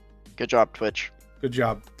 good job, Twitch. Good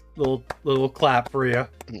job. Little clap for you.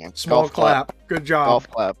 Yeah, Small clap. Good job. Golf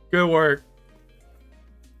clap. Good work.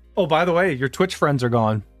 Oh, by the way, your Twitch friends are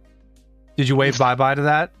gone. Did you wave bye-bye to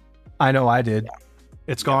that? I know I did. Yeah.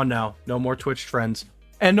 It's gone now. No more Twitch friends.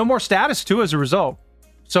 And no more status, too, as a result.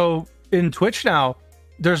 So, in Twitch now,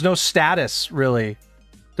 there's no status, really.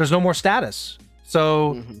 There's no more status.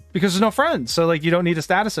 So, because there's no friends. So, like, you don't need a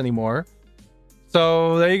status anymore.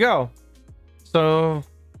 So, there you go. So,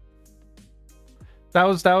 that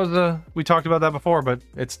was we talked about that before, but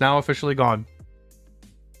it's now officially gone.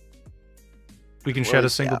 We can shed a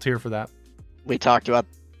single tear for that. We talked about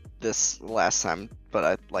this last time,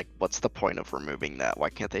 but what's the point of removing that? Why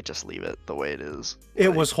can't they just leave it the way it is?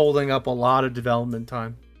 It was holding up a lot of development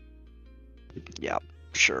time. Yeah,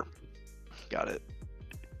 sure. Got it.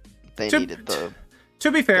 They needed the...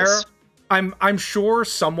 To be fair, I'm sure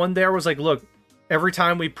someone there was like, look, every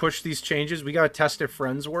time we push these changes, we gotta test if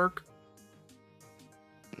friends work.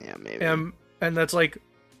 Yeah, maybe. And that's like,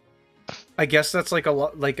 I guess that's like a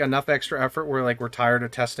lot, like enough extra effort where like we're tired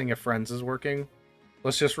of testing if friends is working.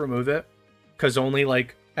 Let's just remove it, because only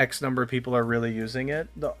like X number of people are really using it.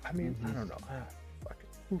 Though, I mean, I don't know.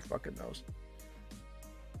 Who fucking knows?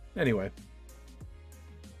 Anyway,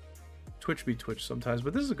 Twitch be Twitch sometimes,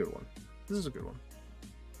 but this is a good one. This is a good one.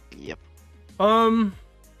 Yep.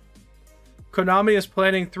 Konami is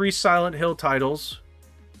planning 3 Silent Hill titles.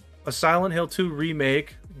 A Silent Hill 2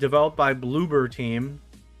 remake developed by Bloober Team.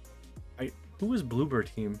 Who is Bloober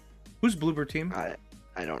Team? Who's Bloober Team?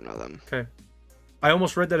 I don't know them. Okay. I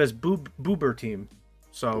almost read that as Boober Team.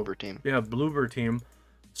 So, Bloober Team. Yeah, Bloober Team.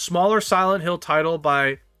 Smaller Silent Hill title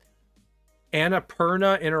by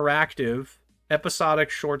Annapurna Interactive.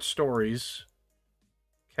 Episodic short stories.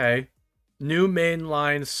 Okay. New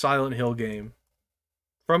mainline Silent Hill game.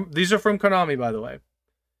 These are from Konami, by the way.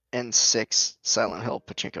 And 6 Silent Hill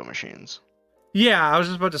pachinko machines. Yeah, I was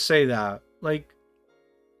just about to say that. Like,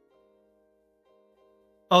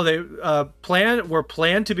 oh, they were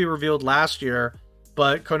planned to be revealed last year,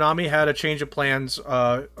 but Konami had a change of plans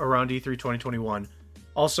around E3 2021.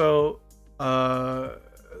 Also,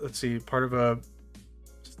 let's see, part of a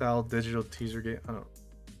style digital teaser game. I don't know.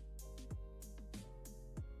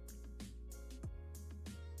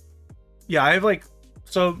 Yeah, I have like,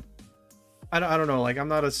 so I don't know, like I'm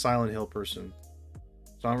not a Silent Hill person,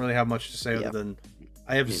 so I don't really have much to say other than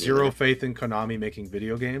I have zero faith in Konami making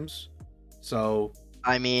video games. So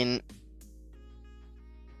I mean,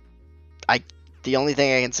 the only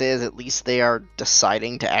thing I can say is at least they are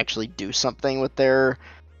deciding to actually do something with their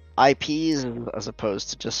IPs as opposed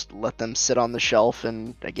to just let them sit on the shelf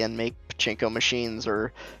and again make pachinko machines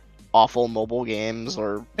or awful mobile games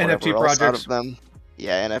or whatever NFT else projects out of them.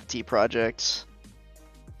 Yeah, NFT projects.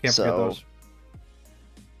 Can't forget those.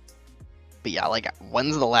 But yeah, like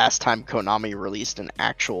when's the last time Konami released an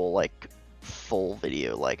actual like full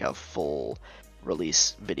video, like a full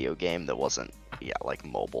release video game that wasn't like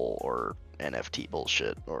mobile or NFT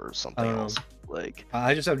bullshit or something else? Like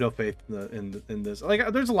I just have no faith in this.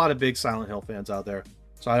 Like there's a lot of big Silent Hill fans out there,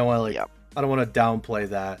 so I don't want to I don't want to downplay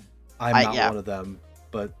that. I'm not one of them,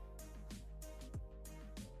 but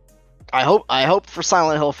I hope for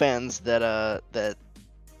Silent Hill fans that that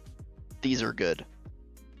these are good.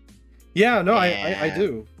 Yeah, no, I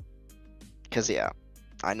do. Because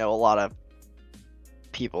I know a lot of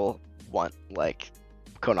people want like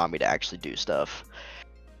Konami to actually do stuff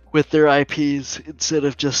with their IPs instead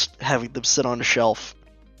of just having them sit on a shelf.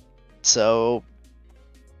 So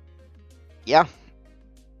yeah.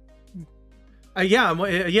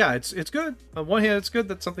 Yeah, it's good. On one hand, it's good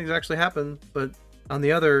that something's actually happened, but on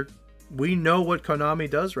the other, we know what Konami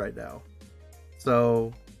does right now.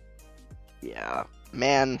 So, yeah,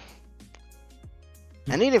 man.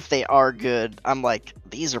 And even if they are good, I'm like,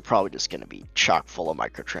 these are probably just going to be chock full of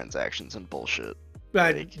microtransactions and bullshit.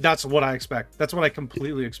 Like, that's what I expect. That's what I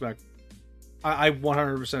completely expect. I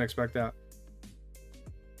 100% expect that.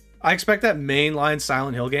 I expect that mainline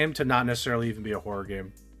Silent Hill game to not necessarily even be a horror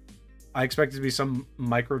game. I expect it to be some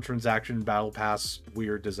microtransaction battle pass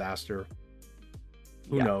weird disaster.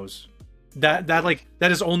 Who knows? That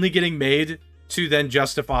is only getting made to then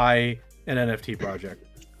justify an NFT project.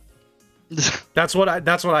 That's what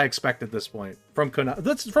I expect at this point from Konami.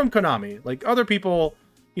 That's from Konami. Like other people,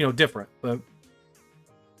 different, but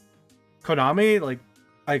Konami, like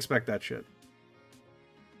I expect that shit.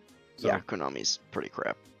 So. Yeah, Konami's pretty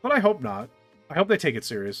crap. But I hope not. I hope they take it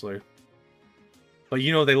seriously. But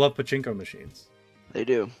they love pachinko machines. They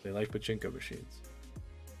do. They like pachinko machines.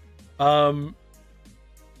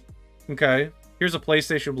 Okay. Here's a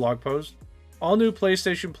PlayStation blog post. All new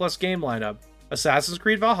PlayStation Plus game lineup. Assassin's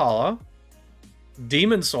Creed Valhalla,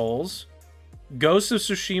 Demon Souls, Ghost of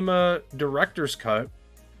Tsushima Director's Cut,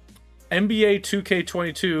 NBA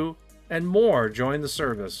 2K22, and more join the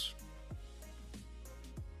service.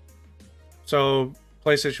 So,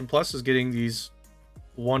 PlayStation Plus is getting these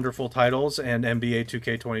wonderful titles and NBA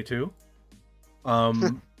 2K22.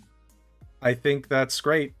 I think that's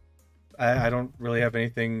great. I don't really have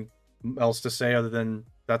anything else to say other than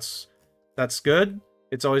that's good.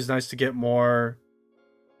 It's always nice to get more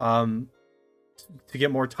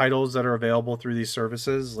titles that are available through these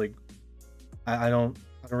services. Like I don't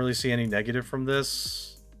really see any negative from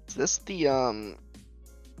this. Is this the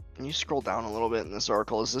Can you scroll down a little bit in this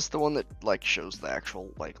article? Is this the one that like shows the actual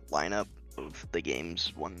like lineup of the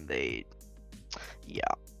games when they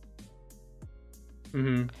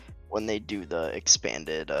when they do the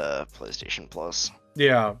expanded PlayStation Plus?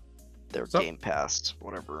 Yeah. Their Game Pass,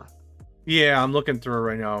 whatever. Yeah, I'm looking through it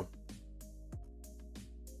right now.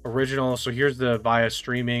 Original, so here's the via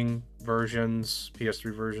streaming versions,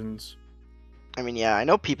 PS3 versions. I mean, yeah, I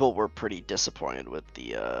know people were pretty disappointed with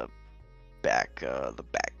the back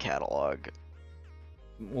catalog.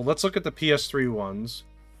 Well, let's look at the PS3 ones.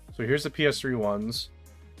 So here's the PS3 ones.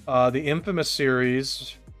 The Infamous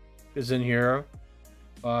series is in here.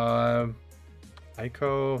 Ico,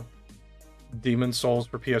 Demon Souls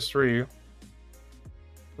for PS3.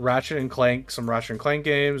 Ratchet and Clank, some Ratchet and Clank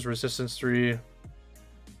games. Resistance 3.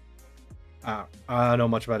 I don't know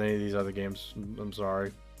much about any of these other games. I'm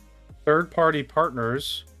sorry. Third-party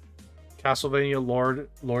partners. Castlevania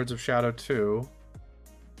Lords of Shadow 2.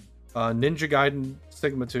 Ninja Gaiden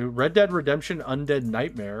Sigma 2. Red Dead Redemption Undead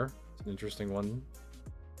Nightmare. It's an interesting one.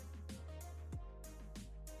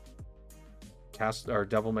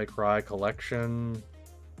 Devil May Cry Collection.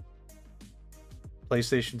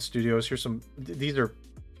 PlayStation Studios. Here's some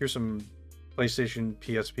PlayStation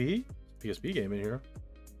PSP game in here.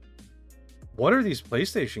 What are these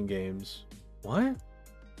PlayStation games? What?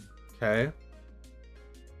 Okay.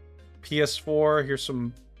 PS4. Here's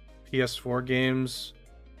some PS4 games.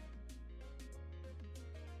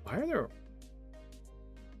 Why are there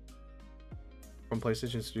from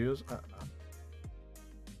PlayStation Studios?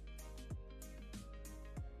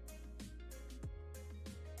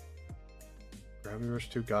 Gravity Rush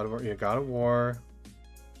 2, God of War. Yeah, God of War.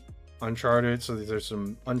 Uncharted. So there's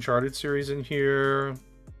some Uncharted series in here.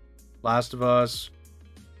 Last of Us.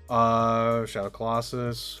 Shadow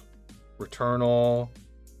Colossus. Returnal.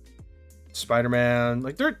 Spider-Man.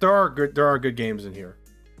 Like there are good games in here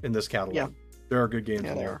in this catalog. Yeah. There are good games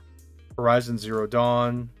in there. Horizon Zero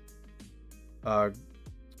Dawn.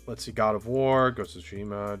 Let's see, God of War, Ghost of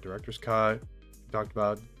Tsushima, Director's Cut. We talked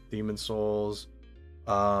about Demon Souls.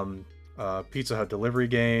 Pizza Hut delivery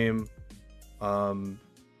game.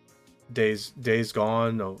 Days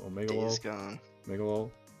Gone. Omega Days Gone. Omega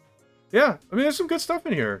World. Yeah, I mean, there's some good stuff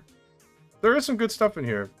in here. There is some good stuff in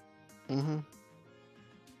here. Mm-hmm.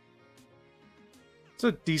 It's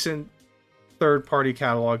a decent third-party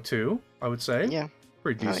catalog too, I would say. Yeah,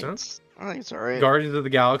 pretty decent. I think it's alright. Guardians of the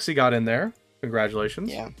Galaxy got in there.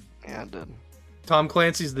 Congratulations. Yeah, it did. Tom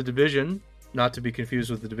Clancy's The Division, not to be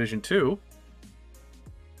confused with The Division 2,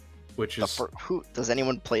 which is who does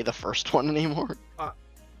anyone play the first one anymore?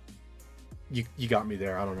 You got me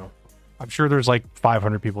there. I don't know. I'm sure there's like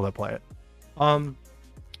 500 people that play it.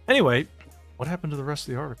 Anyway, what happened to the rest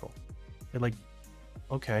of the article?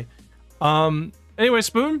 Okay. Anyway,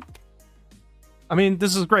 Spoon. I mean,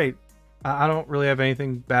 this is great. I don't really have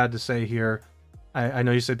anything bad to say here. I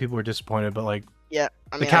know you said people were disappointed, but yeah,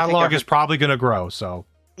 I mean, the catalog is probably going to grow. So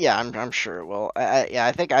Yeah, I'm sure it will. Yeah,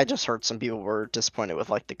 I think I just heard some people were disappointed with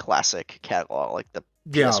like the classic catalog, like the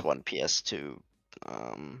Yeah, PS1, PS2.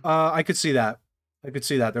 I could see that. I could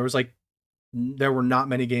see that. There were not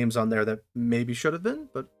many games on there that maybe should have been,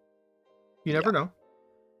 but you Yeah. never know.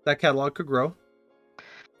 That catalog could grow.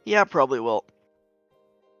 Yeah, probably will.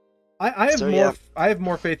 I have So yeah.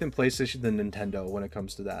 more faith in PlayStation than Nintendo when it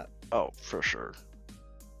comes to that. Oh, for sure.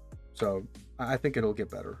 So I think it'll get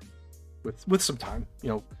better with some time. You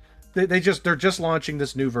know, they're just launching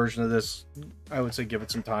this new version of this. I would say give it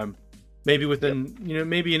some time. Maybe within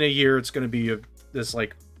maybe in a year it's going to be this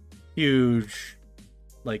like huge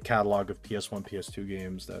like catalog of PS1, PS2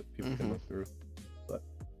 games that people can look through. But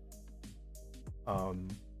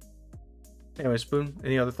anyway, Spoon,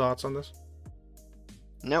 any other thoughts on this?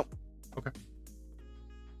 Nope. Okay.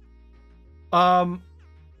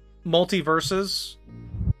 Multiversus.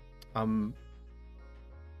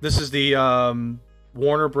 This is the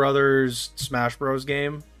Warner Brothers Smash Bros.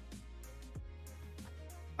 Game.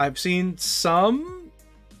 I've seen some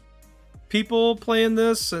people playing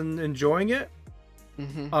this and enjoying it.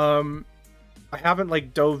 I haven't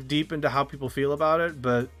like dove deep into how people feel about it,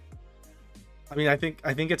 but I mean, I think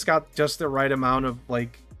it's got just the right amount of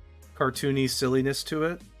like cartoony silliness to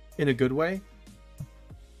it in a good way.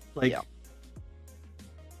 Like, yeah.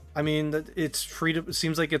 I mean, it's free to. It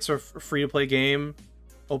seems like it's a free to play game.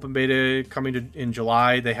 Open beta coming in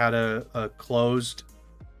July. They had a closed,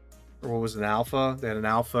 or what was it, an alpha? They had an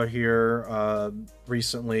alpha here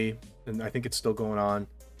recently, and I think it's still going on.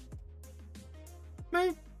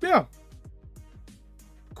 Yeah,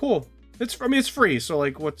 cool. I mean, it's free, so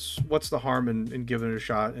like, what's the harm in giving it a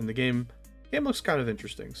shot? And the game looks kind of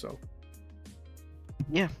interesting. So,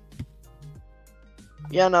 yeah.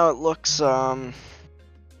 Yeah, no, it looks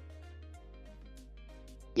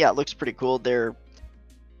yeah, it looks pretty cool. They're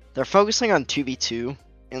focusing on 2v2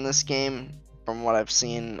 in this game from what I've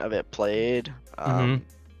seen of it played. All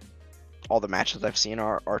the matches I've seen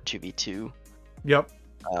are 2v2. Yep.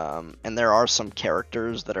 And there are some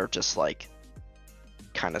characters that are just like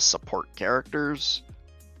kind of support characters,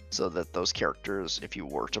 so that those characters, if you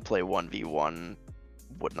were to play 1v1,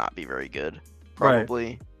 would not be very good,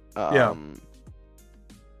 probably. Right. Yeah.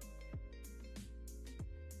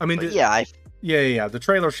 I mean, yeah. The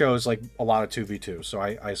trailer shows like a lot of 2v2, so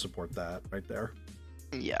I support that right there.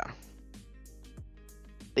 Yeah.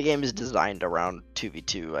 The game is designed around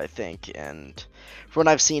 2v2, I think, and from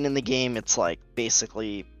what I've seen in the game, it's like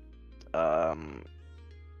basically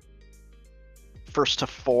first to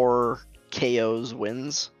 4 KOs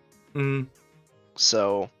wins.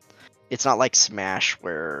 So it's not like Smash,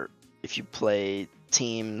 where if you play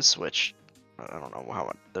teams, which I don't know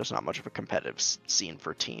how there's not much of a competitive scene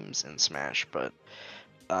for teams in Smash, but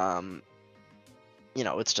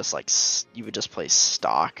it's just like you would just play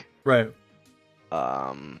stock, right?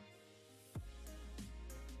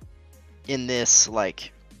 In this,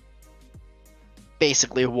 like,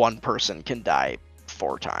 basically one person can die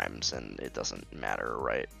 4 times and it doesn't matter,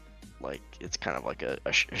 right? Like, it's kind of like a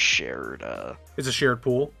shared it's a shared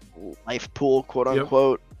pool, life pool, quote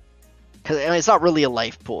unquote. Because I mean, it's not really a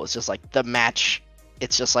life pool. It's just like the match.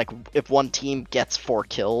 It's just like if one team gets 4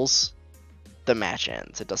 kills, the match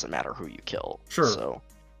ends. It doesn't matter who you kill. Sure. So,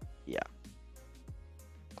 yeah.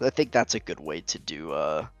 I think that's a good way to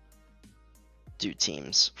do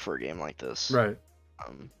teams for a game like this. Right.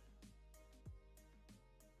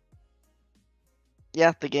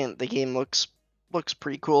 Yeah, the game looks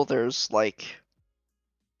pretty cool. There's like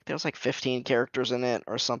 15 characters in it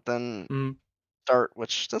or something. Start,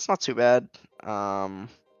 which that's not too bad.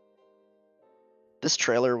 This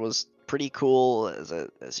trailer was pretty cool,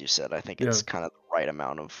 as you said. I think it's kind of the right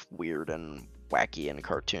amount of weird and wacky and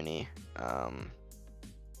cartoony.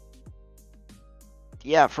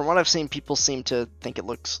 Yeah, from what I've seen, people seem to think it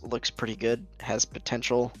looks pretty good. Has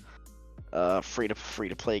potential. Free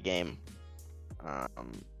to play game.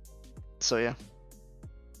 So yeah.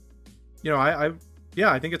 I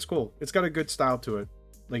think it's cool. It's got a good style to it.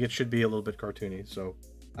 Like, it should be a little bit cartoony, so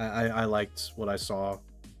I liked what I saw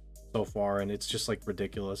so far, and it's just like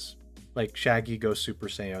ridiculous, like Shaggy goes Super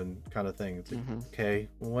Saiyan kind of thing. It's like, okay,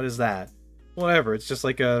 well, what is that? Whatever. It's just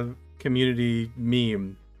like a community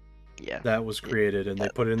meme that was created, and they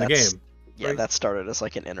put it in the game. Yeah, right? That started as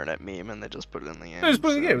like an internet meme, and they just put it in the game. They just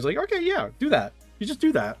put it in the game. It's like, okay, yeah, do that. You just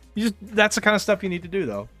do that. That's the kind of stuff you need to do,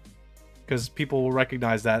 though, because people will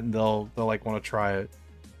recognize that and they'll like want to try it.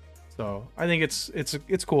 So I think it's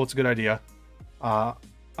cool. It's a good idea. I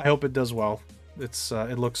hope it does well.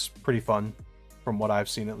 It looks pretty fun from what I've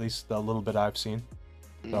seen, at least the little bit I've seen.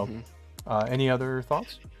 So, any other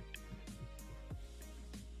thoughts?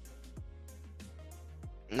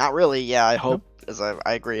 Not really. Yeah, I hope Nope.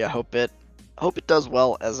 I agree. I hope it does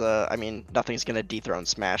well as a. I mean, nothing's gonna dethrone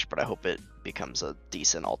Smash, but I hope it becomes a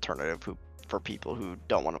decent alternative for people who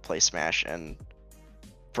don't want to play Smash and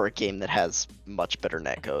for a game that has much better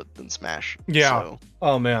netcode than Smash. Yeah. So.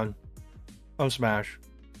 Oh man. Oh, Smash.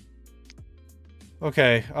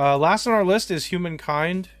 Okay. Last on our list is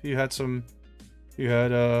Humankind. You had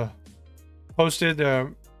posted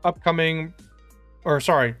upcoming, or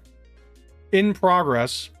sorry, in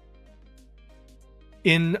progress.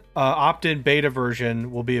 In opt-in beta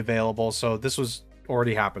version will be available. So this was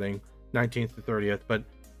already happening, 19th to 30th. But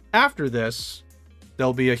after this,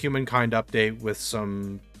 there'll be a Humankind update with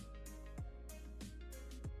some,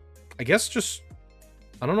 I guess, just,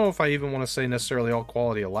 I don't know if I even want to say necessarily all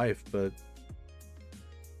quality of life, but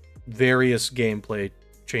various gameplay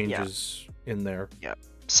changes in there. Yeah,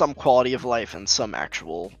 some quality of life and some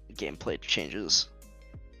actual gameplay changes.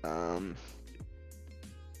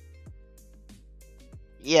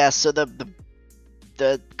 Yeah, so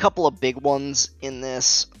the couple of big ones in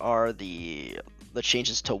this are the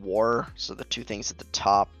changes to war. So the two things at the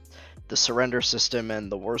top, the surrender system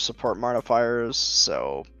and the war support modifiers.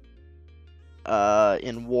 So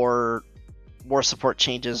in war support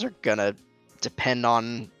changes are gonna depend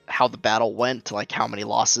on how the battle went, like how many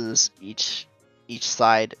losses each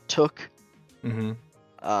side took. Mm-hmm.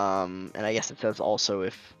 And I guess it says also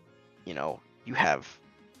if you have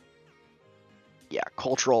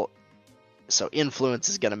cultural, so influence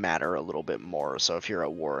is going to matter a little bit more. So if you're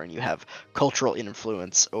at war and you have cultural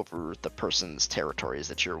influence over the person's territories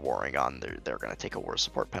that you're warring on, they're going to take a war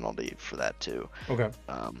support penalty for that too. Okay.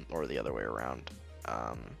 Or the other way around.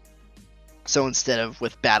 So instead of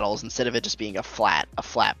it just being a flat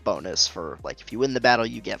bonus for like if you win the battle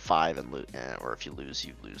you get 5 and or if you lose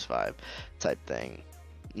 5 type thing.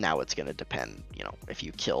 Now it's going to depend, if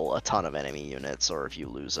you kill a ton of enemy units or if you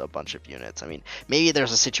lose a bunch of units. I mean, maybe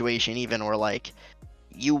there's a situation even where like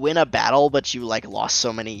you win a battle but you like lost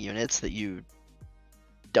so many units that you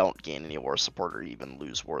don't gain any war support or even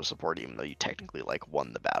lose war support, even though you technically like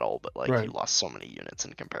won the battle, but like you lost so many units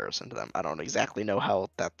in comparison to them. I don't exactly know how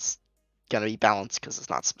that's going to be balanced because it's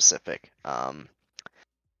not specific.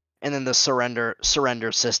 And then the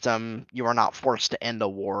surrender system, you are not forced to end a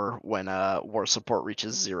war when war support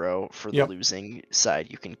reaches 0 for the losing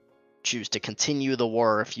side. You can choose to continue the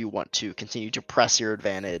war if you want to continue to press your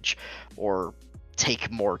advantage or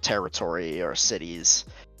take more territory or cities.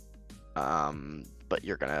 But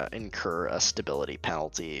you're going to incur a stability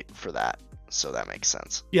penalty for that. So that makes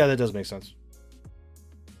sense. Yeah, that does make sense.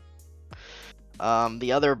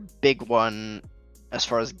 The other big one, as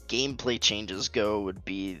far as gameplay changes go, would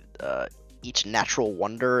be each natural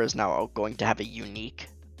wonder is now going to have a unique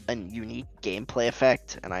gameplay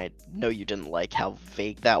effect, and I know you didn't like how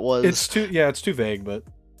vague that was. It's too vague, but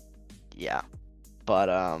yeah, but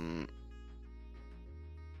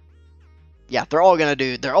they're all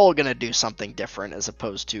gonna do something different as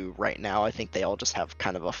opposed to right now. I think they all just have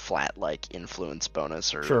kind of a flat like influence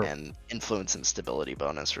bonus and influence and stability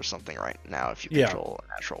bonus or something right now if you control a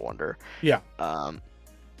natural wonder.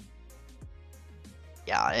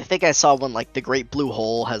 I think I saw one like the Great Blue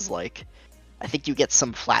Hole has like, I think you get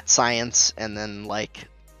some flat science and then like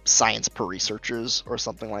science per researchers or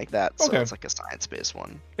something like that. So it's like a science-based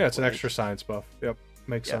one. Yeah, it's an extra science buff. Yep,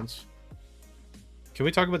 makes sense. Can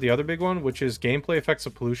we talk about the other big one, which is gameplay effects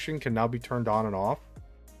of pollution can now be turned on and off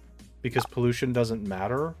because pollution doesn't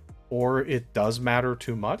matter, or it does matter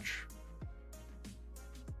too much?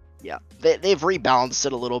 Yeah, they've rebalanced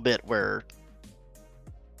it a little bit where,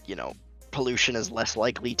 pollution is less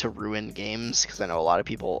likely to ruin games, because I know a lot of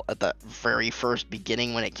people at the very first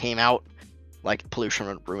beginning when it came out, like pollution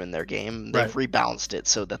would ruin their game. They've rebalanced it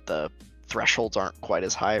so that the thresholds aren't quite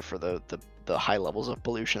as high for the high levels of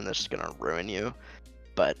pollution that's just going to ruin you.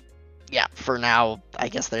 But yeah, for now, I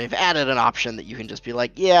guess they've added an option that you can just be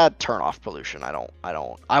like, yeah, turn off pollution.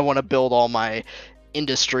 I want to build all my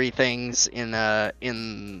industry things in the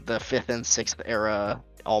 5th and 6th era,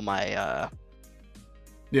 all my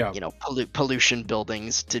pollution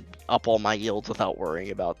buildings to up all my yields without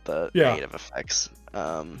worrying about the negative effects.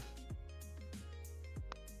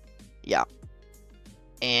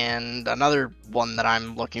 And another one that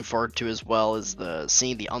I'm looking forward to as well is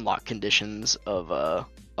seeing the unlock conditions of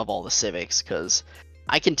all the civics, because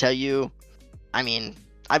I can tell you, I mean,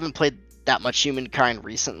 I haven't played that much Humankind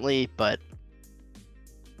recently, but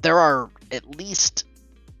there are at least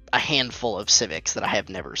a handful of civics that I have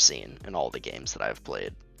never seen in all the games that I've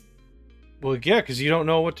played. Well, yeah, because you don't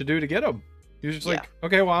know what to do to get them. You're just like,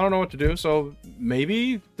 okay, well, I don't know what to do, so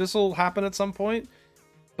maybe this will happen at some point.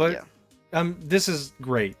 But this is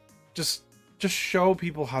great. Just just show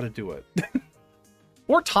people how to do it.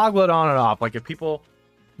 Or toggle it on and off. Like, if people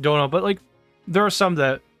don't know, but like, there are some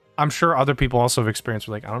that I'm sure other people also have experienced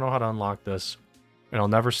with, like, I don't know how to unlock this, and I'll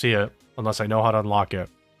never see it unless I know how to unlock it.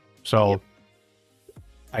 So,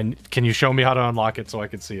 can you show me how to unlock it so I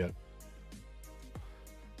can see it?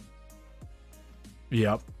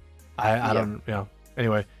 Yep. I don't, yeah.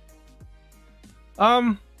 Anyway.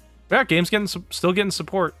 Yeah, game's still getting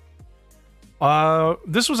support.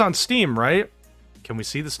 This was on Steam, right? Can we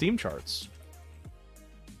see the Steam charts?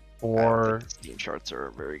 Or I don't think the Steam charts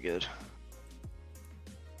are very good.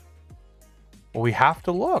 Well, we have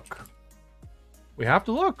to look. We have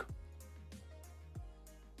to look.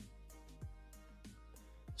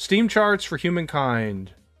 Steam charts for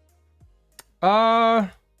Humankind.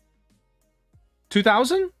 2,000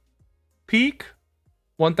 peak,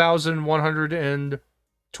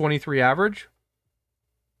 1,123 average.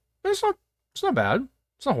 It's not bad.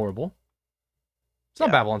 It's not horrible. It's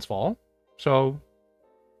not Babylon's Fall. So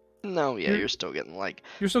no, yeah, you're still getting like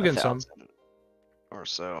you're still getting some or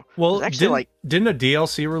so. Well, actually didn't a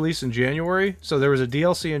DLC release in January? So there was a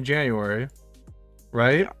DLC in January,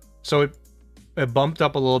 right? Yeah. So it bumped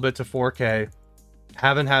up a little bit to 4K.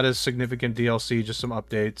 Haven't had a significant DLC, just some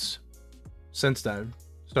updates since then.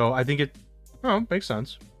 So I think it makes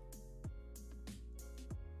sense.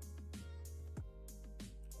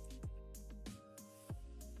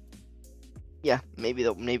 Yeah, maybe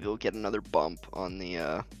we'll get another bump on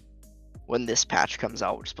the when this patch comes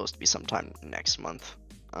out, which is supposed to be sometime next month.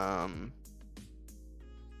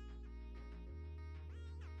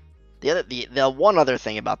 The one other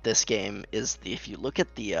thing about this game is if you look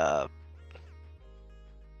at the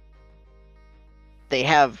they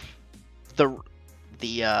have the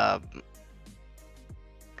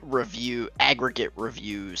aggregate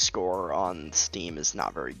review score on Steam is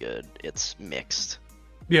not very good. It's mixed.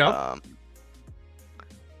 Yeah.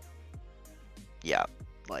 Yeah,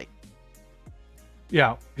 like.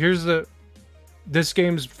 Yeah, this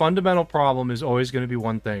game's fundamental problem is always going to be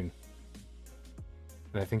one thing.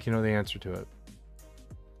 And I think you know the answer to it.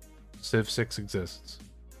 Civ 6 exists.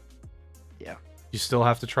 Yeah. You still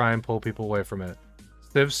have to try and pull people away from it.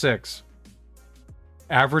 Civ 6.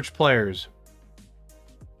 Average players.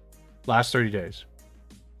 Last 30 days.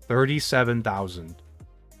 37,000.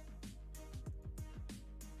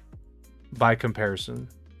 By comparison.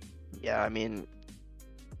 Yeah, I mean,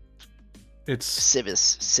 it's Civ is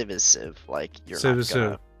Civ. Like, you're Civ not is gonna...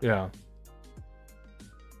 Civ, yeah.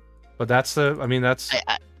 But that's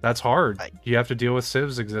that's hard. You have to deal with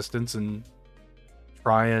Civ's existence and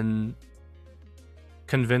try and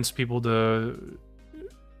convince people to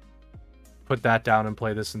put that down and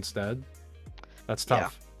play this instead. That's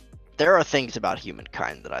tough. Yeah. There are things about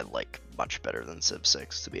Humankind that I like much better than Civ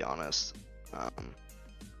 6, to be honest.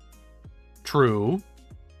 True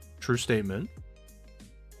statement,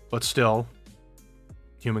 but still,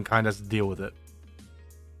 Humankind has to deal with it.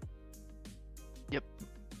 Yep.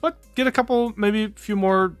 But get a couple, maybe a few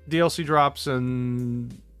more DLC drops,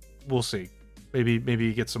 and we'll see.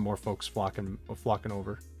 Maybe get some more folks flocking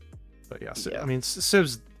over. But yeah, I mean,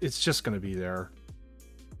 Civ's, it's just going to be there,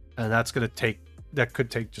 and that could take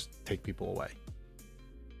people away.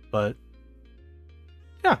 But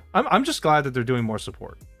yeah, I'm just glad that they're doing more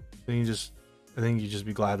support. I think you just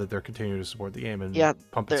be glad that they're continuing to support the game and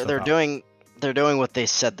pump stuff out. They're doing what they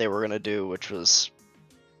said they were gonna do, which was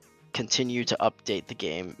continue to update the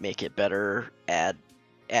game, make it better, add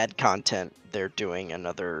content. They're doing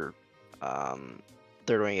another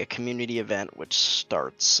they're doing a community event which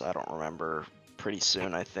starts, I don't remember, pretty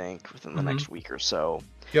soon, I think, within the next week or so.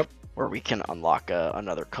 Yep. Where we can unlock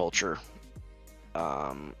another culture.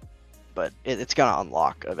 But it's gonna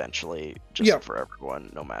unlock eventually, just for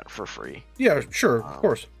everyone, no matter, for free. Yeah, sure, of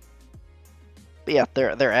course. But yeah,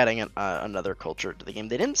 they're adding another culture to the game.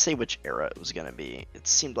 They didn't say which era it was gonna be. It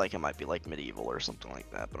seemed like it might be like medieval or something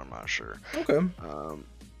like that, but I'm not sure. Okay.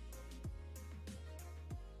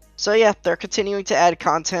 So yeah, they're continuing to add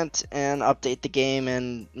content and update the game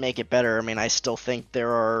and make it better. I mean, I still think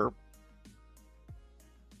there are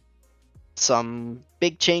some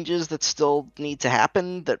big changes that still need to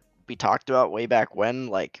happen that we talked about way back when.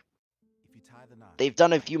 Like, they've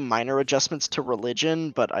done a few minor adjustments to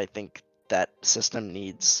religion, but I think that system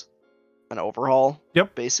needs an overhaul.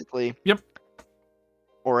 Yep. Basically. Yep.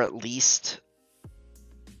 Or at least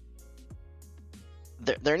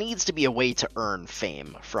there needs to be a way to earn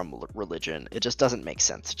fame from religion. It just doesn't make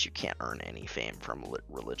sense that you can't earn any fame from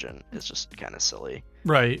religion. It's just kind of silly.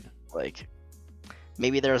 Right. Like,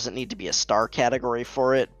 maybe there doesn't need to be a star category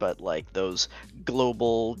for it, but like those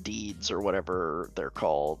global deeds or whatever they're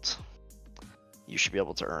called, you should be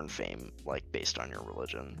able to earn fame like based on your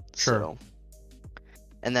religion. Sure. So,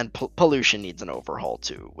 and then pollution needs an overhaul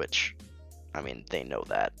too, which, I mean, they know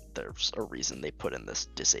that. There's a reason they put in this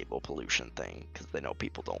disable pollution thing, because they know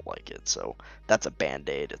people don't like it. So that's a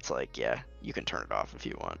band-aid. It's like, yeah, you can turn it off if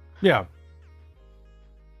you want. Yeah.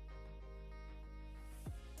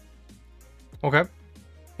 Okay.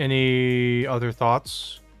 Any other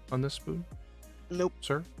thoughts on this, Spoon? Nope.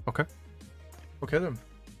 Sir? Okay. Okay then.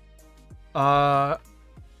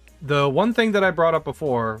 The one thing that I brought up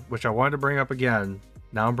before, which I wanted to bring up again,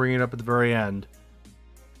 now I'm bringing it up at the very end.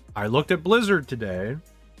 I looked at Blizzard today,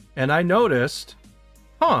 and I noticed,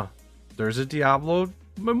 there's a Diablo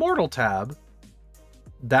Immortal tab.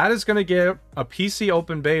 That is going to get a PC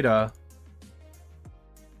open beta.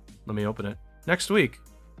 Let me open it. Next week.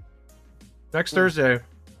 Next Thursday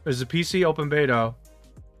is a PC open beta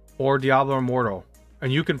for Diablo Immortal,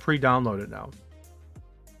 and you can pre-download it now.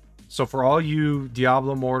 So for all you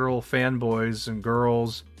Diablo Immortal fanboys and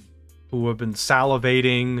girls who have been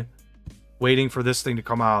salivating, waiting for this thing to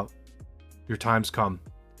come out, your time's come.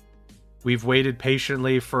 We've waited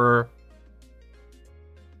patiently for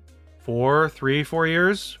 4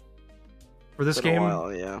 years for this game. A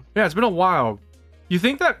while, yeah. Yeah, it's been a while. You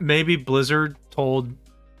think that maybe Blizzard told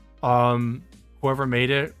whoever made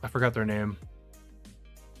it, I forgot their name,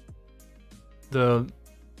 the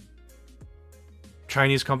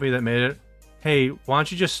Chinese company that made it, hey, why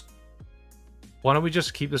don't we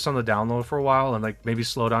just keep this on the download for a while and like maybe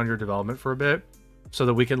slow down your development for a bit so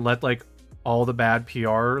that we can let like all the bad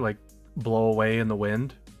PR like blow away in the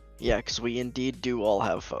wind? Yeah, because we indeed do all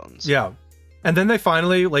have phones. Yeah. And then they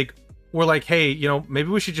finally like were like, hey, you know, maybe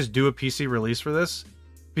we should just do a PC release for this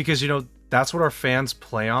because, you know, that's what our fans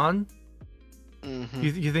play on. Mm-hmm.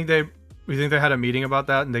 You think they had a meeting about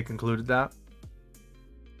that and they concluded that?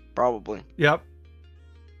 Probably. Yep.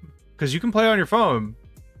 Because you can play on your phone,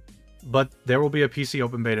 but there will be a PC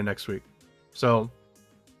open beta next week. So,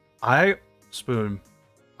 I've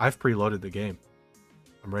preloaded the game.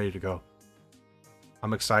 I'm ready to go.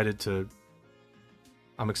 I'm excited.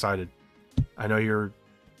 I know you're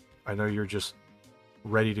just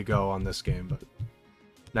ready to go on this game, but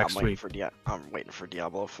next week. I'm waiting for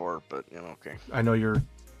Diablo 4, but you know, okay. I know you're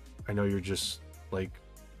just like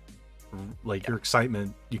your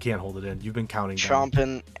excitement, you can't hold it in. You've been counting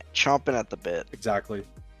down. Chomping at the bit. Exactly.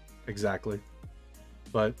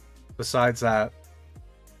 But besides that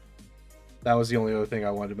was the only other thing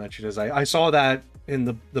I wanted to mention is I saw that in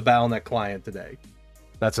the Battle.net client today.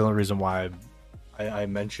 That's the only reason why I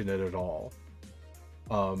mentioned it at all.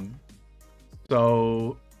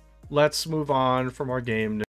 So let's move on from our game